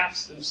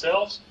graphs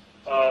themselves,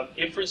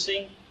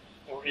 inferencing,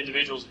 or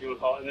individuals if you want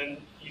to call it, and then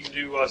you can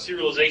do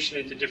serialization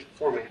into different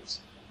formats.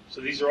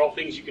 So these are all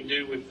things you can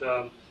do with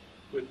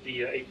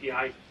the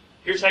API.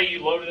 Here's how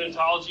you load an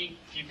ontology.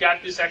 You've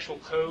got this actual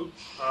code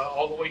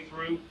all the way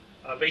through.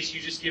 Basically,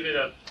 you just give it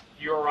a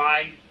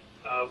URI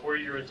of where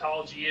your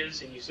ontology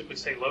is, and you simply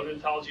say load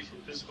ontology from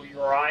physical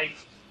URI.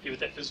 Give it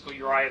that physical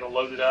URI, it'll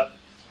load it up,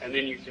 and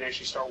then you can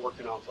actually start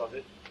working off of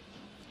it.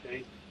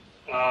 Okay.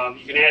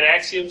 You can add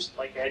axioms,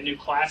 like add new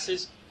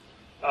classes.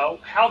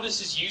 How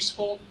this is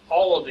useful,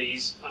 all of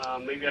these,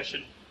 maybe I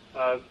should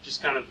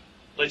just kind of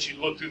let you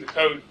look through the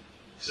code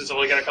since I've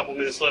only got a couple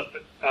minutes left,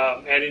 but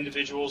add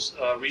individuals,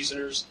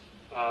 reasoners,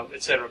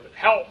 etc. But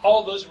how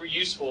all of those were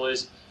useful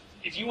is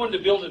if you wanted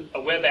to build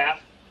a web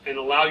app and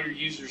allow your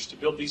users to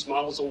build these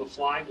models on the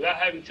fly without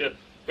having to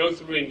go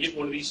through and get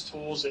one of these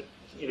tools that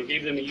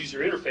gave them a user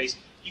interface,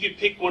 you could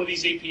pick one of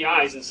these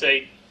APIs and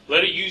say,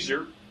 let a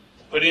user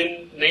put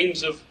in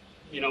names of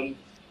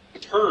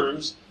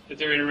terms that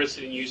they're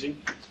interested in using,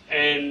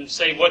 and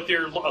say what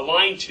they're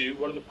aligned to,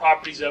 what are the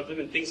properties of them,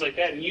 and things like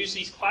that, and use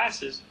these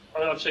classes,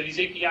 or I'm sorry, these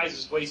APIs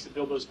as ways to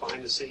build those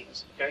behind the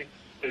scenes, okay?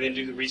 And then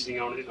do the reasoning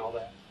on it and all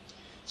that.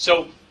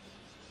 So,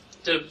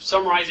 to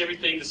summarize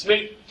everything, the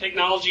semantic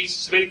technologies,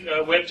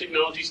 semantic web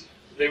technologies,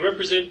 they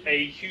represent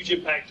a huge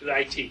impact to the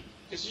IT.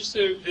 It's just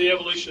the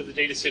evolution of the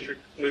data-centric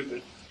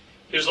movement.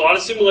 There's a lot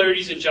of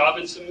similarities in Java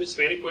and some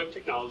semantic web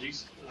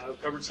technologies.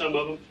 I've covered some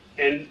of them.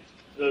 And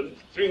the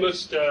three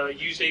most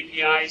used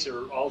APIs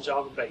are all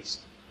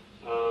Java-based.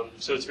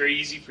 So it's very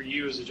easy for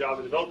you as a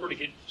Java developer to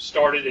get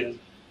started and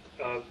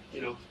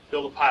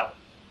build a pilot.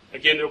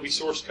 Again, there will be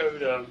source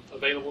code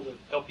available to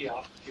help you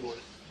out if you want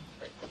it.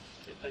 Great.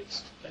 Okay,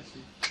 thanks. Thank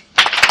you.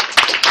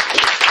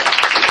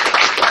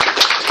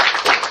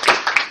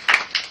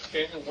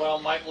 Okay, and while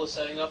Michael is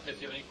setting up,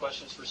 if you have any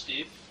questions for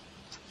Steve.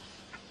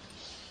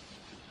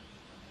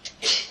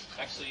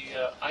 Actually,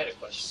 I had a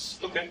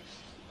question. Okay.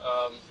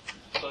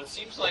 So it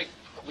seems like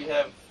we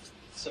have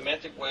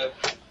semantic web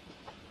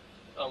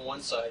on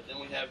one side, then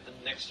we have the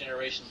next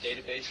generation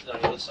databases on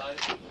the other side.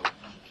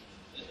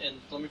 And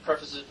let me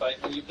preface it by,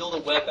 when you build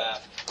a web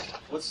app,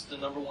 what's the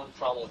number one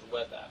problem with a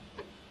web app?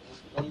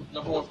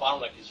 Number one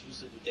bottleneck is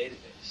usually the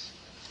database.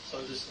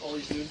 So there's all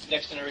these new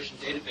next generation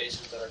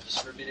databases that are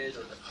distributed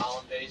or they're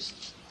column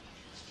based.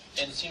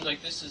 And it seems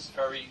like this is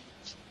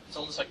it's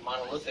almost like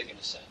monolithic in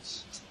a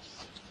sense.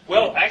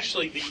 Well,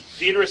 actually,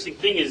 the interesting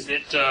thing is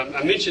that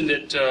I mentioned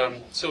that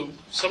so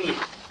some of the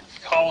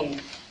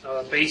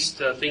column-based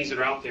things that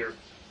are out there,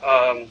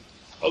 a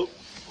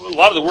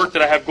lot of the work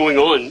that I have going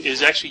on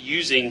is actually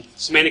using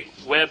semantic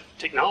web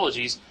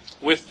technologies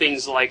with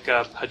things like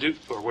Hadoop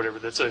or whatever.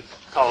 That's a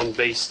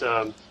column-based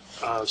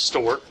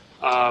store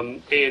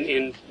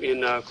in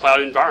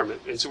cloud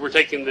environment. And so we're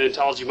taking the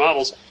ontology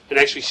models and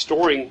actually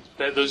storing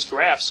those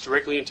graphs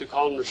directly into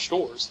columnar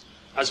stores.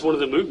 That's one of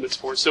the movements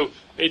for it. So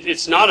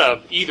it's not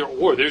a either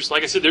or. There's,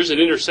 like I said, there's an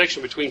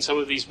intersection between some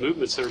of these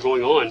movements that are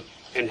going on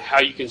and how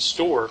you can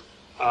store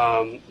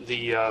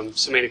the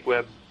semantic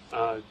web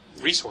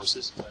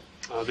resources.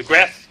 The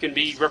graph can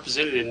be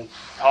represented in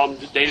column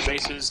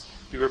databases,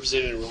 be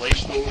represented in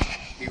relational,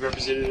 be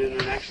represented in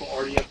an actual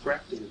RDF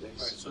graph database.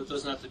 Right, so it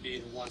doesn't have to be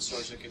in one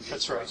source. It can be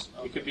That's right.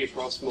 Okay. It could be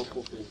across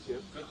multiple things. Yeah.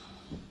 Good.